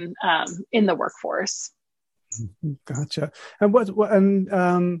perspectives and in the workforce. Gotcha. And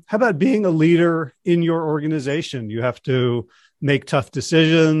how about being a leader in your organization? You have to make tough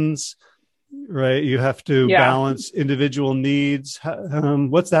decisions, right? You have to balance individual needs.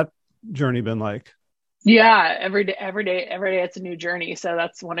 What's that journey been like? Yeah, every day it's a new journey. So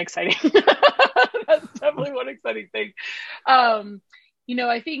that's one exciting, that's definitely one exciting thing.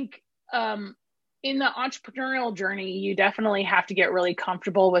 I think in the entrepreneurial journey, you definitely have to get really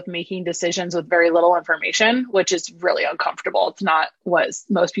comfortable with making decisions with very little information, which is really uncomfortable. It's not what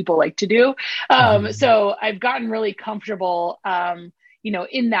most people like to do. So I've gotten really comfortable,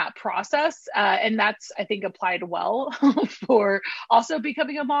 in that process. And that's, I think, applied well for also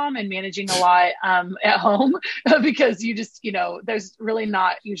becoming a mom and managing a lot at home, because you just, there's really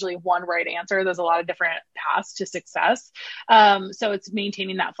not usually one right answer. There's a lot of different paths to success. So it's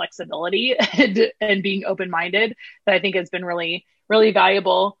maintaining that flexibility and being open-minded that I think has been really, really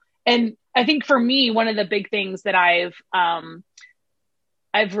valuable. And I think for me, one of the big things that I've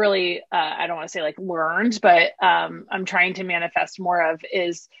really, I don't want to say like learned, but I'm trying to manifest more of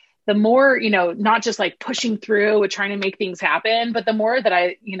is the more, not just like pushing through with trying to make things happen, but the more that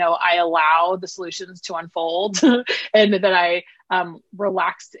I allow the solutions to unfold and that I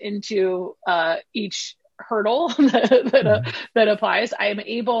relax into each hurdle that applies, I am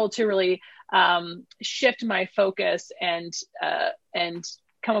able to really shift my focus and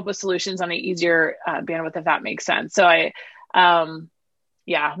come up with solutions on an easier bandwidth, if that makes sense. So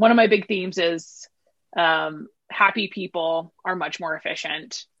one of my big themes is happy people are much more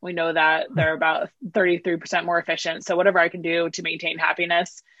efficient. We know that they're about 33% more efficient. So whatever I can do to maintain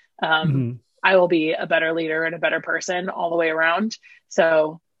happiness, I will be a better leader and a better person all the way around.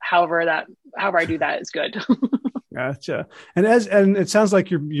 So however I do that is good. Gotcha. And it sounds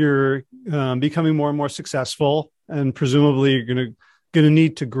like you're becoming more and more successful, and presumably you're going to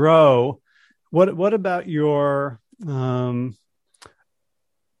need to grow. What about your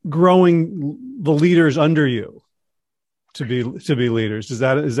growing the leaders under you? to be leaders. Is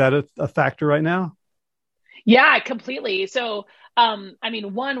that a factor right now? Yeah, completely. So,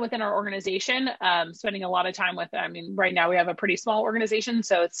 one, within our organization, spending a lot of time with, right now we have a pretty small organization,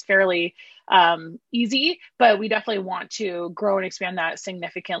 so it's fairly easy, but we definitely want to grow and expand that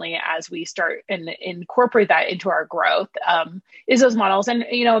significantly as we start and incorporate that into our growth, is those models. And,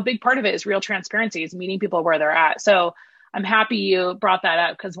 a big part of it is real transparency, is meeting people where they're at. So I'm happy you brought that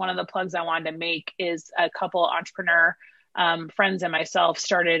up, because one of the plugs I wanted to make is a couple entrepreneur friends and myself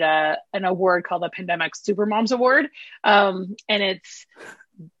started an award called the Pandemic Supermoms Award. And it's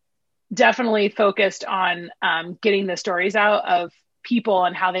definitely focused on getting the stories out of people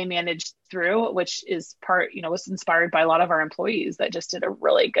and how they managed through, which is was inspired by a lot of our employees that just did a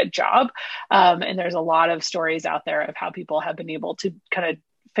really good job. And there's a lot of stories out there of how people have been able to kind of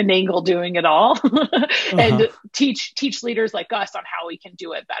finagle doing it all and teach leaders like us on how we can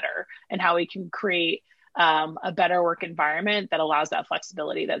do it better and how we can create a better work environment that allows that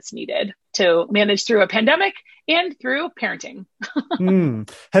flexibility that's needed to manage through a pandemic and through parenting.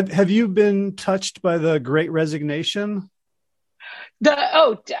 Have you been touched by the Great Resignation?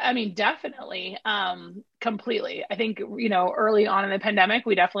 Definitely. Completely. I think, early on in the pandemic,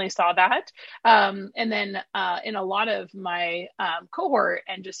 we definitely saw that. And then in a lot of my cohort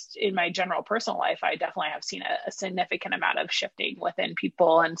and just in my general personal life, I definitely have seen a significant amount of shifting within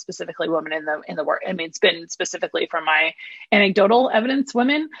people, and specifically women in the work. It's been specifically from my anecdotal evidence,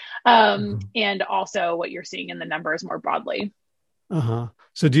 women, and also what you're seeing in the numbers more broadly. So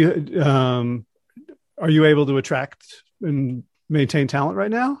do you, are you able to attract and maintain talent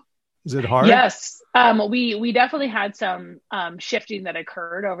right now? Is it hard? Yes. We definitely had some shifting that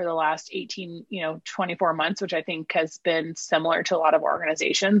occurred over the last 18, 24 months, which I think has been similar to a lot of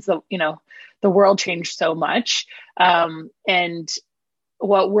organizations. The world changed so much. And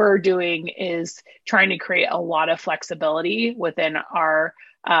what we're doing is trying to create a lot of flexibility within our,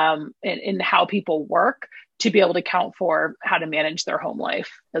 in how people work, to be able to account for how to manage their home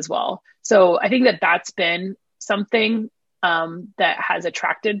life as well. So I think that that's been something that has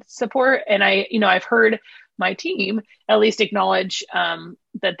attracted support. And I've heard my team at least acknowledge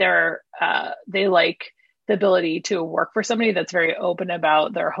that they like the ability to work for somebody that's very open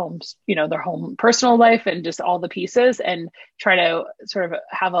about their homes, their home personal life and just all the pieces, and try to sort of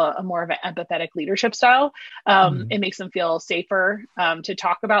have a more of an empathetic leadership style. It makes them feel safer to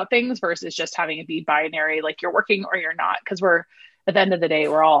talk about things versus just having it be binary, like you're working or you're not. Because at the end of the day,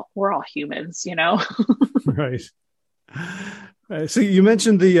 we're all humans, Right. So you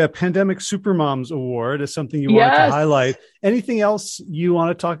mentioned the Pandemic Supermoms Award as something you wanted to highlight. Anything else you want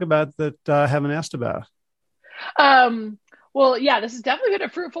to talk about that I haven't asked about? Well, yeah, this has definitely been a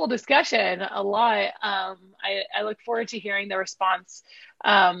fruitful discussion. A lot. I look forward to hearing the response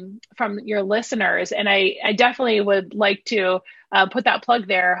from your listeners, and I definitely would like to put that plug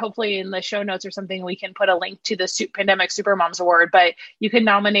there. Hopefully, in the show notes or something, we can put a link to the Pandemic Supermoms Award. But you can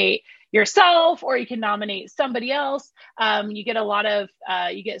nominate yourself, or you can nominate somebody else. You get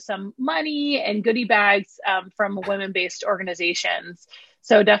you get some money and goodie bags from women-based organizations.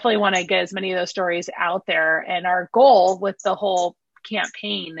 So definitely want to get as many of those stories out there. And our goal with the whole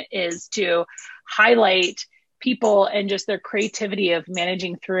campaign is to highlight people and just their creativity of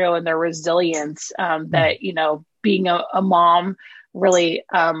managing through and their resilience, that, being a mom really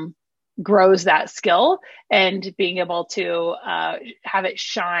grows that skill, and being able to have it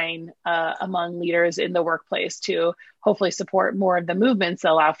shine among leaders in the workplace to hopefully support more of the movements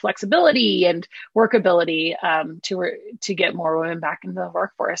that allow flexibility and workability to get more women back into the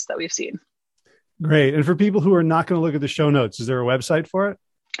workforce that we've seen. Great. And for people who are not going to look at the show notes, is there a website for it?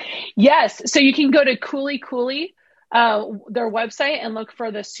 Yes. So you can go to Cooley, their website, and look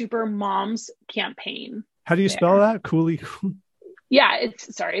for the Super Moms campaign. How do you spell that? Cooley? Yeah,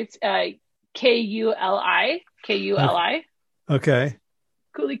 it's Kuli. Okay.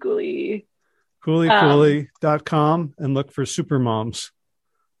 Cooley. Cooley.com, and look for Supermoms.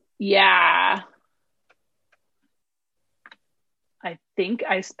 Yeah. I think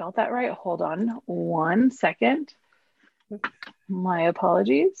I spelled that right. Hold on 1 second. My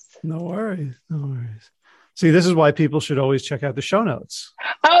apologies. No worries. See, this is why people should always check out the show notes.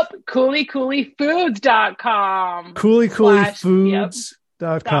 Oh, CooleyFoods.com.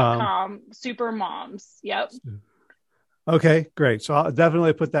 CooleyFoods.com. Supermoms. Yep. Okay, great. So I'll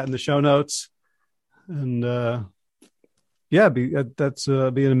definitely put that in the show notes. And that's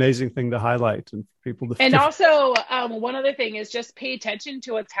be an amazing thing to highlight and people to. And also, one other thing is just pay attention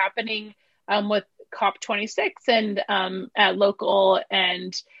to what's happening with COP26 and at local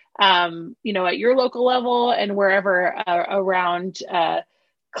and at your local level and wherever around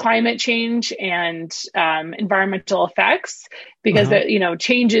climate change and environmental effects, because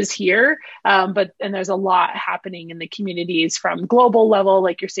change is here, and there's a lot happening in the communities from global level,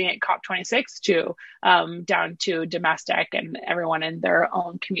 like you're seeing at COP26, to down to domestic and everyone in their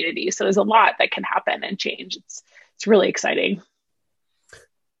own community. So there's a lot that can happen and change. It's really exciting.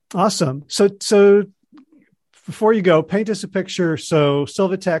 Awesome. So before you go, paint us a picture. So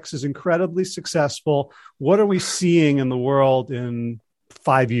Silvatex is incredibly successful. What are we seeing in the world in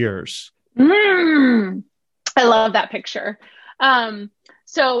 5 years? I love that picture.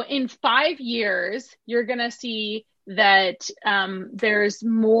 So in 5 years, you're going to see that there's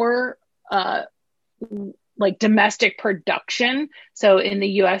more like domestic production. So in the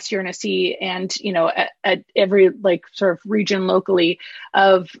US, you're going to see, and at every like sort of region locally,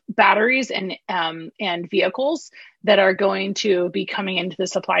 of batteries and vehicles that are going to be coming into the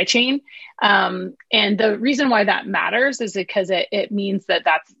supply chain. And the reason why that matters is because it means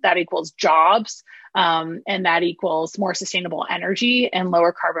that equals jobs, and that equals more sustainable energy and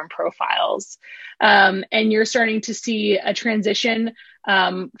lower carbon profiles. And you're starting to see a transition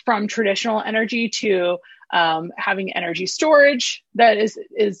from traditional energy to having energy storage that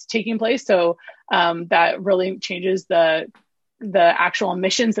is taking place. So that really changes the actual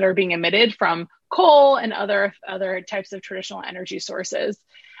emissions that are being emitted from coal and other types of traditional energy sources.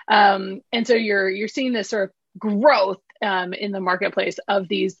 And so you're seeing this sort of growth in the marketplace of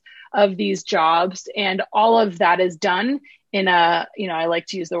these jobs, and all of that is done in a, I like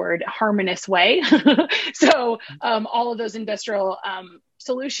to use the word harmonious way. So all of those industrial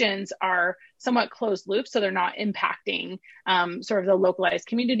solutions are somewhat closed loop, so they're not impacting sort of the localized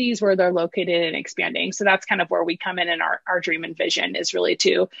communities where they're located and expanding. So that's kind of where we come in our dream and vision, is really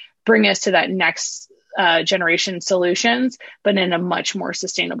to bring us to that next generation solutions, but in a much more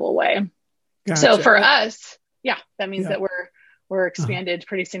sustainable way. Gotcha. So for us, that means that we're expanded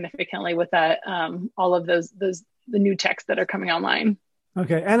pretty significantly with that, all of those the new techs that are coming online.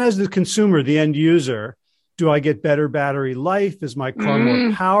 Okay. And as the consumer, the end user, do I get better battery life? Is my car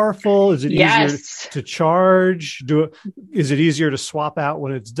more powerful? Is it easier to charge? Is it easier to swap out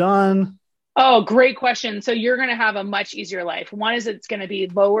when it's done? Oh, great question. So you're going to have a much easier life. One is it's going to be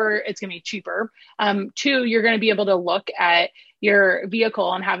lower. It's going to be cheaper. Two, you're going to be able to look at your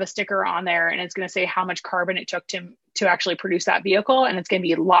vehicle and have a sticker on there, and it's going to say how much carbon it took to actually produce that vehicle. And it's going to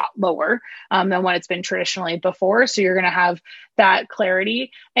be a lot lower than what it's been traditionally before. So you're going to have that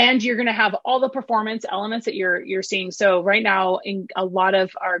clarity, and you're going to have all the performance elements that you're seeing. So right now in a lot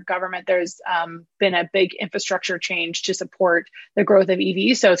of our government, there's been a big infrastructure change to support the growth of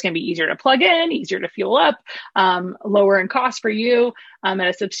EVs. So it's going to be easier to plug in, easier to fuel up, lower in cost for you in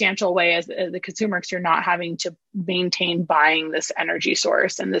a substantial way as the consumer, because you're not having to maintain buying this energy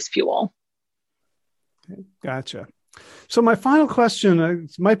source and this fuel. Gotcha. So my final question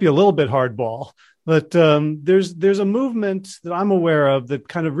might be a little bit hardball, but there's a movement that I'm aware of that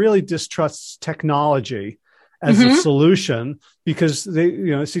kind of really distrusts technology as a solution, because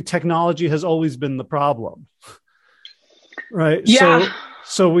they, see, technology has always been the problem, right? Yeah.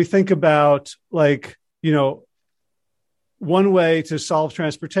 So we think about one way to solve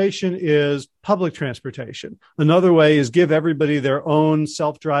transportation is public transportation. Another way is give everybody their own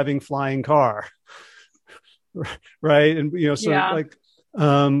self-driving flying car. Right. And,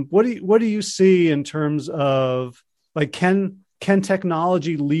 what do you see in terms of can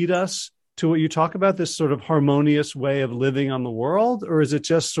technology lead us to what you talk about, this sort of harmonious way of living on the world? Or is it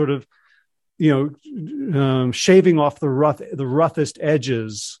just sort of, shaving off the roughest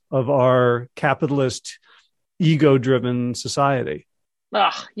edges of our capitalist, ego-driven society?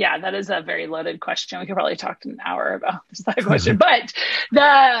 Oh, yeah, that is a very loaded question. We could probably talk an hour about that question, but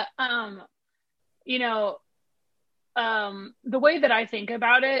the way that I think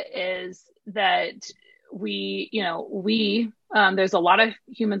about it is that there's a lot of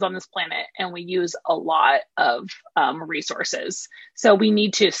humans on this planet, and we use a lot of resources. So we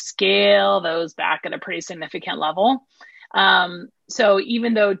need to scale those back at a pretty significant level. So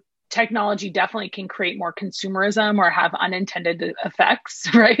even though technology definitely can create more consumerism or have unintended effects,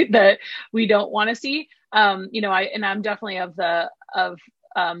 right, that we don't want to see, I'm definitely of the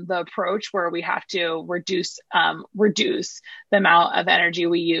approach where we have to reduce the amount of energy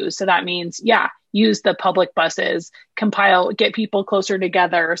we use. So that means, use the public buses, get people closer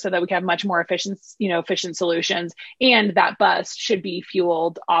together so that we can have much more efficient solutions. And that bus should be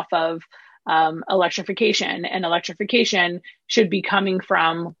fueled off of electrification, and electrification should be coming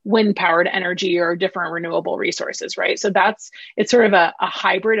from wind powered energy or different renewable resources, right? So it's sort of a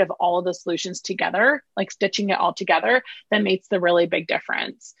hybrid of all of the solutions together, like stitching it all together, that makes the really big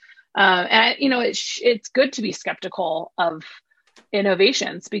difference. And it's good to be skeptical of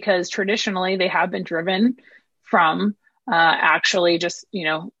innovations, because traditionally they have been driven from actually just,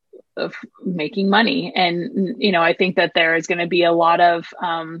 of making money. And, I think that there is going to be a lot of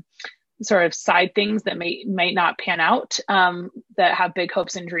sort of side things that might not pan out, that have big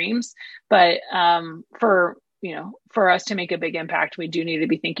hopes and dreams. But for us to make a big impact, we do need to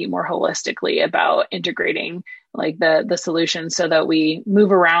be thinking more holistically about integrating like the solutions so that we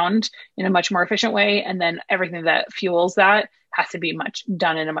move around in a much more efficient way. And then everything that fuels that has to be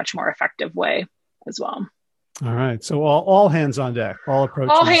done in a much more effective way as well. All right. So all hands on deck, all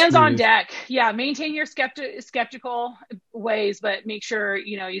approaches. All hands on deck. Yeah. Maintain your skeptical ways, but make sure,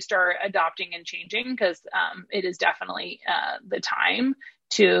 you start adopting and changing, because it is definitely the time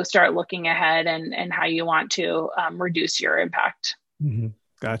to start looking ahead and how you want to reduce your impact. Mm-hmm.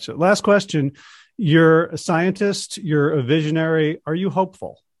 Gotcha. Last question. You're a scientist, you're a visionary. Are you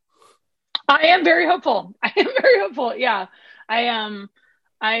hopeful? I am very hopeful. Yeah.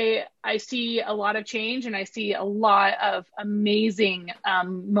 I see a lot of change, and I see a lot of amazing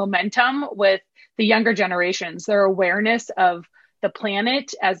momentum with the younger generations. Their awareness of the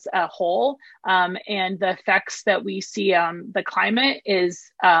planet as a whole, and the effects that we see on the climate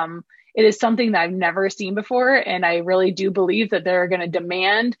it is something that I've never seen before. And I really do believe that they're going to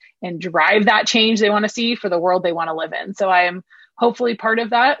demand and drive that change they want to see for the world they want to live in. So I am hopefully part of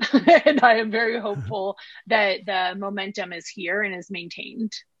that. And I am very hopeful that the momentum is here and is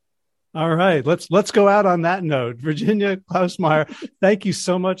maintained. All right, let's go out on that note. Virginia Klausmeier, thank you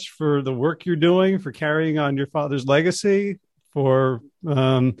so much for the work you're doing, for carrying on your father's legacy, for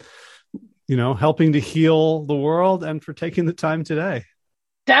helping to heal the world, and for taking the time today.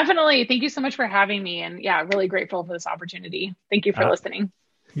 Definitely. Thank you so much for having me. And yeah, really grateful for this opportunity. Thank you for listening.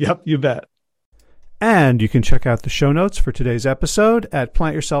 Yep, you bet. And you can check out the show notes for today's episode at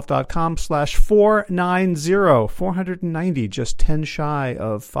plantyourself.com/490, 490, just 10 shy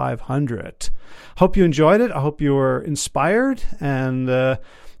of 500. Hope you enjoyed it. I hope you were inspired. And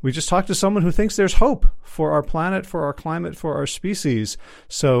we just talked to someone who thinks there's hope for our planet, for our climate, for our species.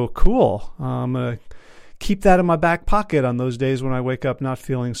 So cool. I'm going to keep that in my back pocket on those days when I wake up not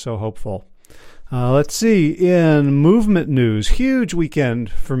feeling so hopeful. Let's see. In movement news, huge weekend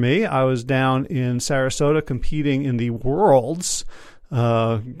for me. I was down in Sarasota competing in the World's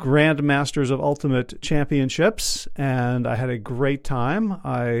Grandmasters of Ultimate Championships, and I had a great time.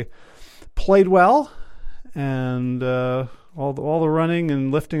 I played well, and all the running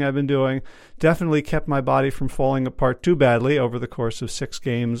and lifting I've been doing definitely kept my body from falling apart too badly over the course of 6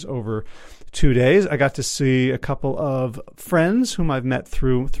 games over 2 days. I got to see a couple of friends whom I've met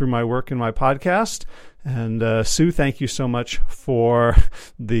through my work and my podcast. And Sue, thank you so much for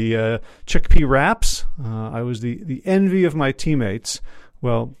the chickpea wraps. I was the envy of my teammates.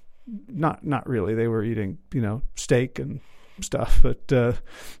 Well, not really. They were eating, steak and stuff, but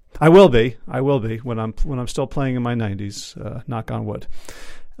I will be when I'm still playing in my 90s. Knock on wood.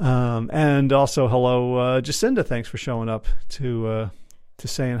 And also, hello, Jacinda. Thanks for showing up to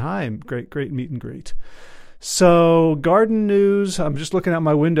saying hi. Great meet and greet. So garden news, I'm just looking out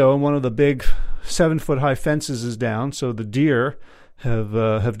my window and one of the big 7-foot high fences is down. So the deer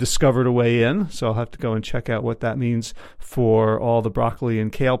have discovered a way in. So I'll have to go and check out what that means for all the broccoli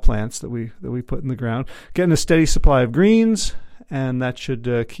and kale plants that we put in the ground. Getting a steady supply of greens, and that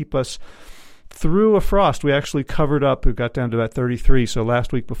should keep us through a frost. We actually covered up. We got down to about 33. So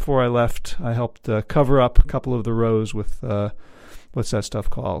last week before I left, I helped cover up a couple of the rows with what's that stuff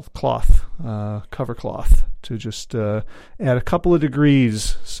called? Cloth, cover cloth, to just add a couple of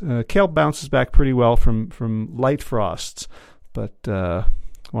degrees. Kale bounces back pretty well from light frosts, but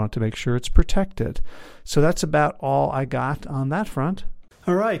wanted to make sure it's protected. So that's about all I got on that front.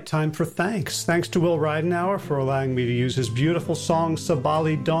 All right, time for thanks. Thanks to Will Ridenauer for allowing me to use his beautiful song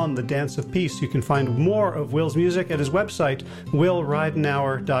Sabali Dawn, The Dance of Peace. You can find more of Will's music at his website,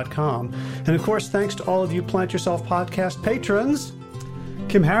 willridenauer.com. And of course, thanks to all of you Plant Yourself podcast patrons.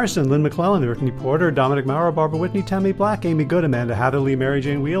 Kim Harrison, Lynn McClellan, Brittany Porter, Dominic Maurer, Barbara Whitney, Tammy Black, Amy Good, Amanda Hatherley, Mary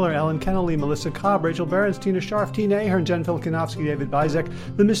Jane Wheeler, Ellen Kennelly, Melissa Cobb, Rachel Behrens, Tina Scharf, Tina Ahern, Jen Filikanovsky, David Bizek,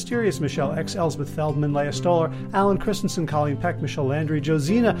 The Mysterious Michelle X, Elsbeth Feldman, Leah Stoller, Alan Christensen, Colleen Peck, Michelle Landry,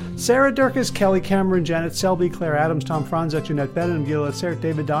 Josina, Sarah Durkis, Kelly Cameron, Janet Selby, Claire Adams, Tom Franzek, Jeanette Benham, Gila Sert,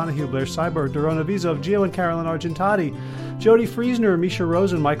 David Donahue, Blair Cyber, Dorona Vizov, Gio and Carolyn Argentati, Jody Friesner, Misha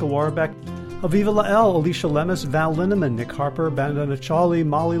Rosen, Michael Warbeck, Aviva Lael, Alicia Lemus, Val Linneman, Nick Harper, Bandana Chawley,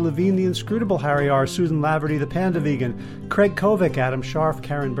 Molly Levine, The Inscrutable Harry R., Susan Laverty, The Panda Vegan, Craig Kovic, Adam Scharf,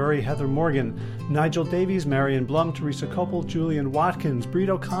 Karen Burry, Heather Morgan, Nigel Davies, Marion Blum, Teresa Koppel, Julian Watkins, Breed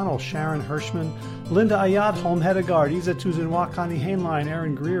O'Connell, Sharon Hirschman, Linda Ayat, Holm Hedegaard, Isa Tuzinwa, Connie Hainline,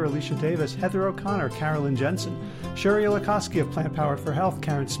 Aaron Greer, Alicia Davis, Heather O'Connor, Carolyn Jensen, Sherry Olakoski of Plant Powered for Health,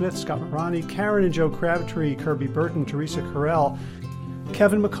 Karen Smith, Scott Morani, Karen and Joe Crabtree, Kirby Burton, Teresa Carell,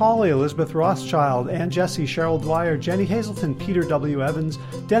 Kevin McCauley, Elizabeth Rothschild, Ann Jesse, Cheryl Dwyer, Jenny Hazelton, Peter W. Evans,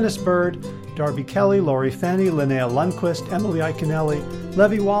 Dennis Bird, Darby Kelly, Laurie Fenney, Linnea Lundquist, Emily Iconelli,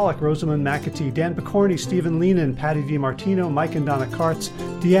 Levy Wallach, Rosamund McAtee, Dan Picorni, Stephen Leenan, Patty DiMartino, Mike and Donna Kartz,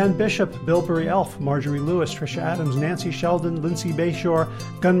 Deanne Bishop, Bilberry Elf, Marjorie Lewis, Tricia Adams, Nancy Sheldon, Lindsay Bayshore,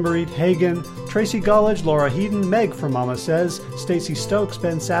 Gunmarit Hagen, Tracy Gullidge, Laura Heaton, Meg from Mama Says, Stacey Stokes,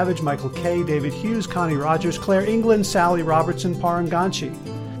 Ben Savage, Michael Kay, David Hughes, Connie Rogers, Claire England, Sally Robertson, Param Ganchi,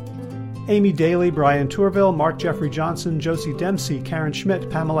 Amy Daly, Brian Tourville, Mark Jeffrey Johnson, Josie Dempsey, Karen Schmidt,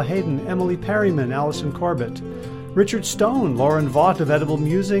 Pamela Hayden, Emily Perryman, Allison Corbett, Richard Stone, Lauren Vaught of Edible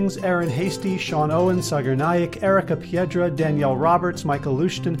Musings, Aaron Hasty, Sean Owen, Sagar Naik, Erica Piedra, Danielle Roberts, Michael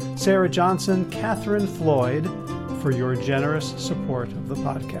Lushton, Sarah Johnson, Catherine Floyd, for your generous support of the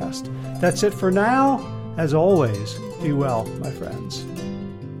podcast. That's it for now. As always, be well, my friends.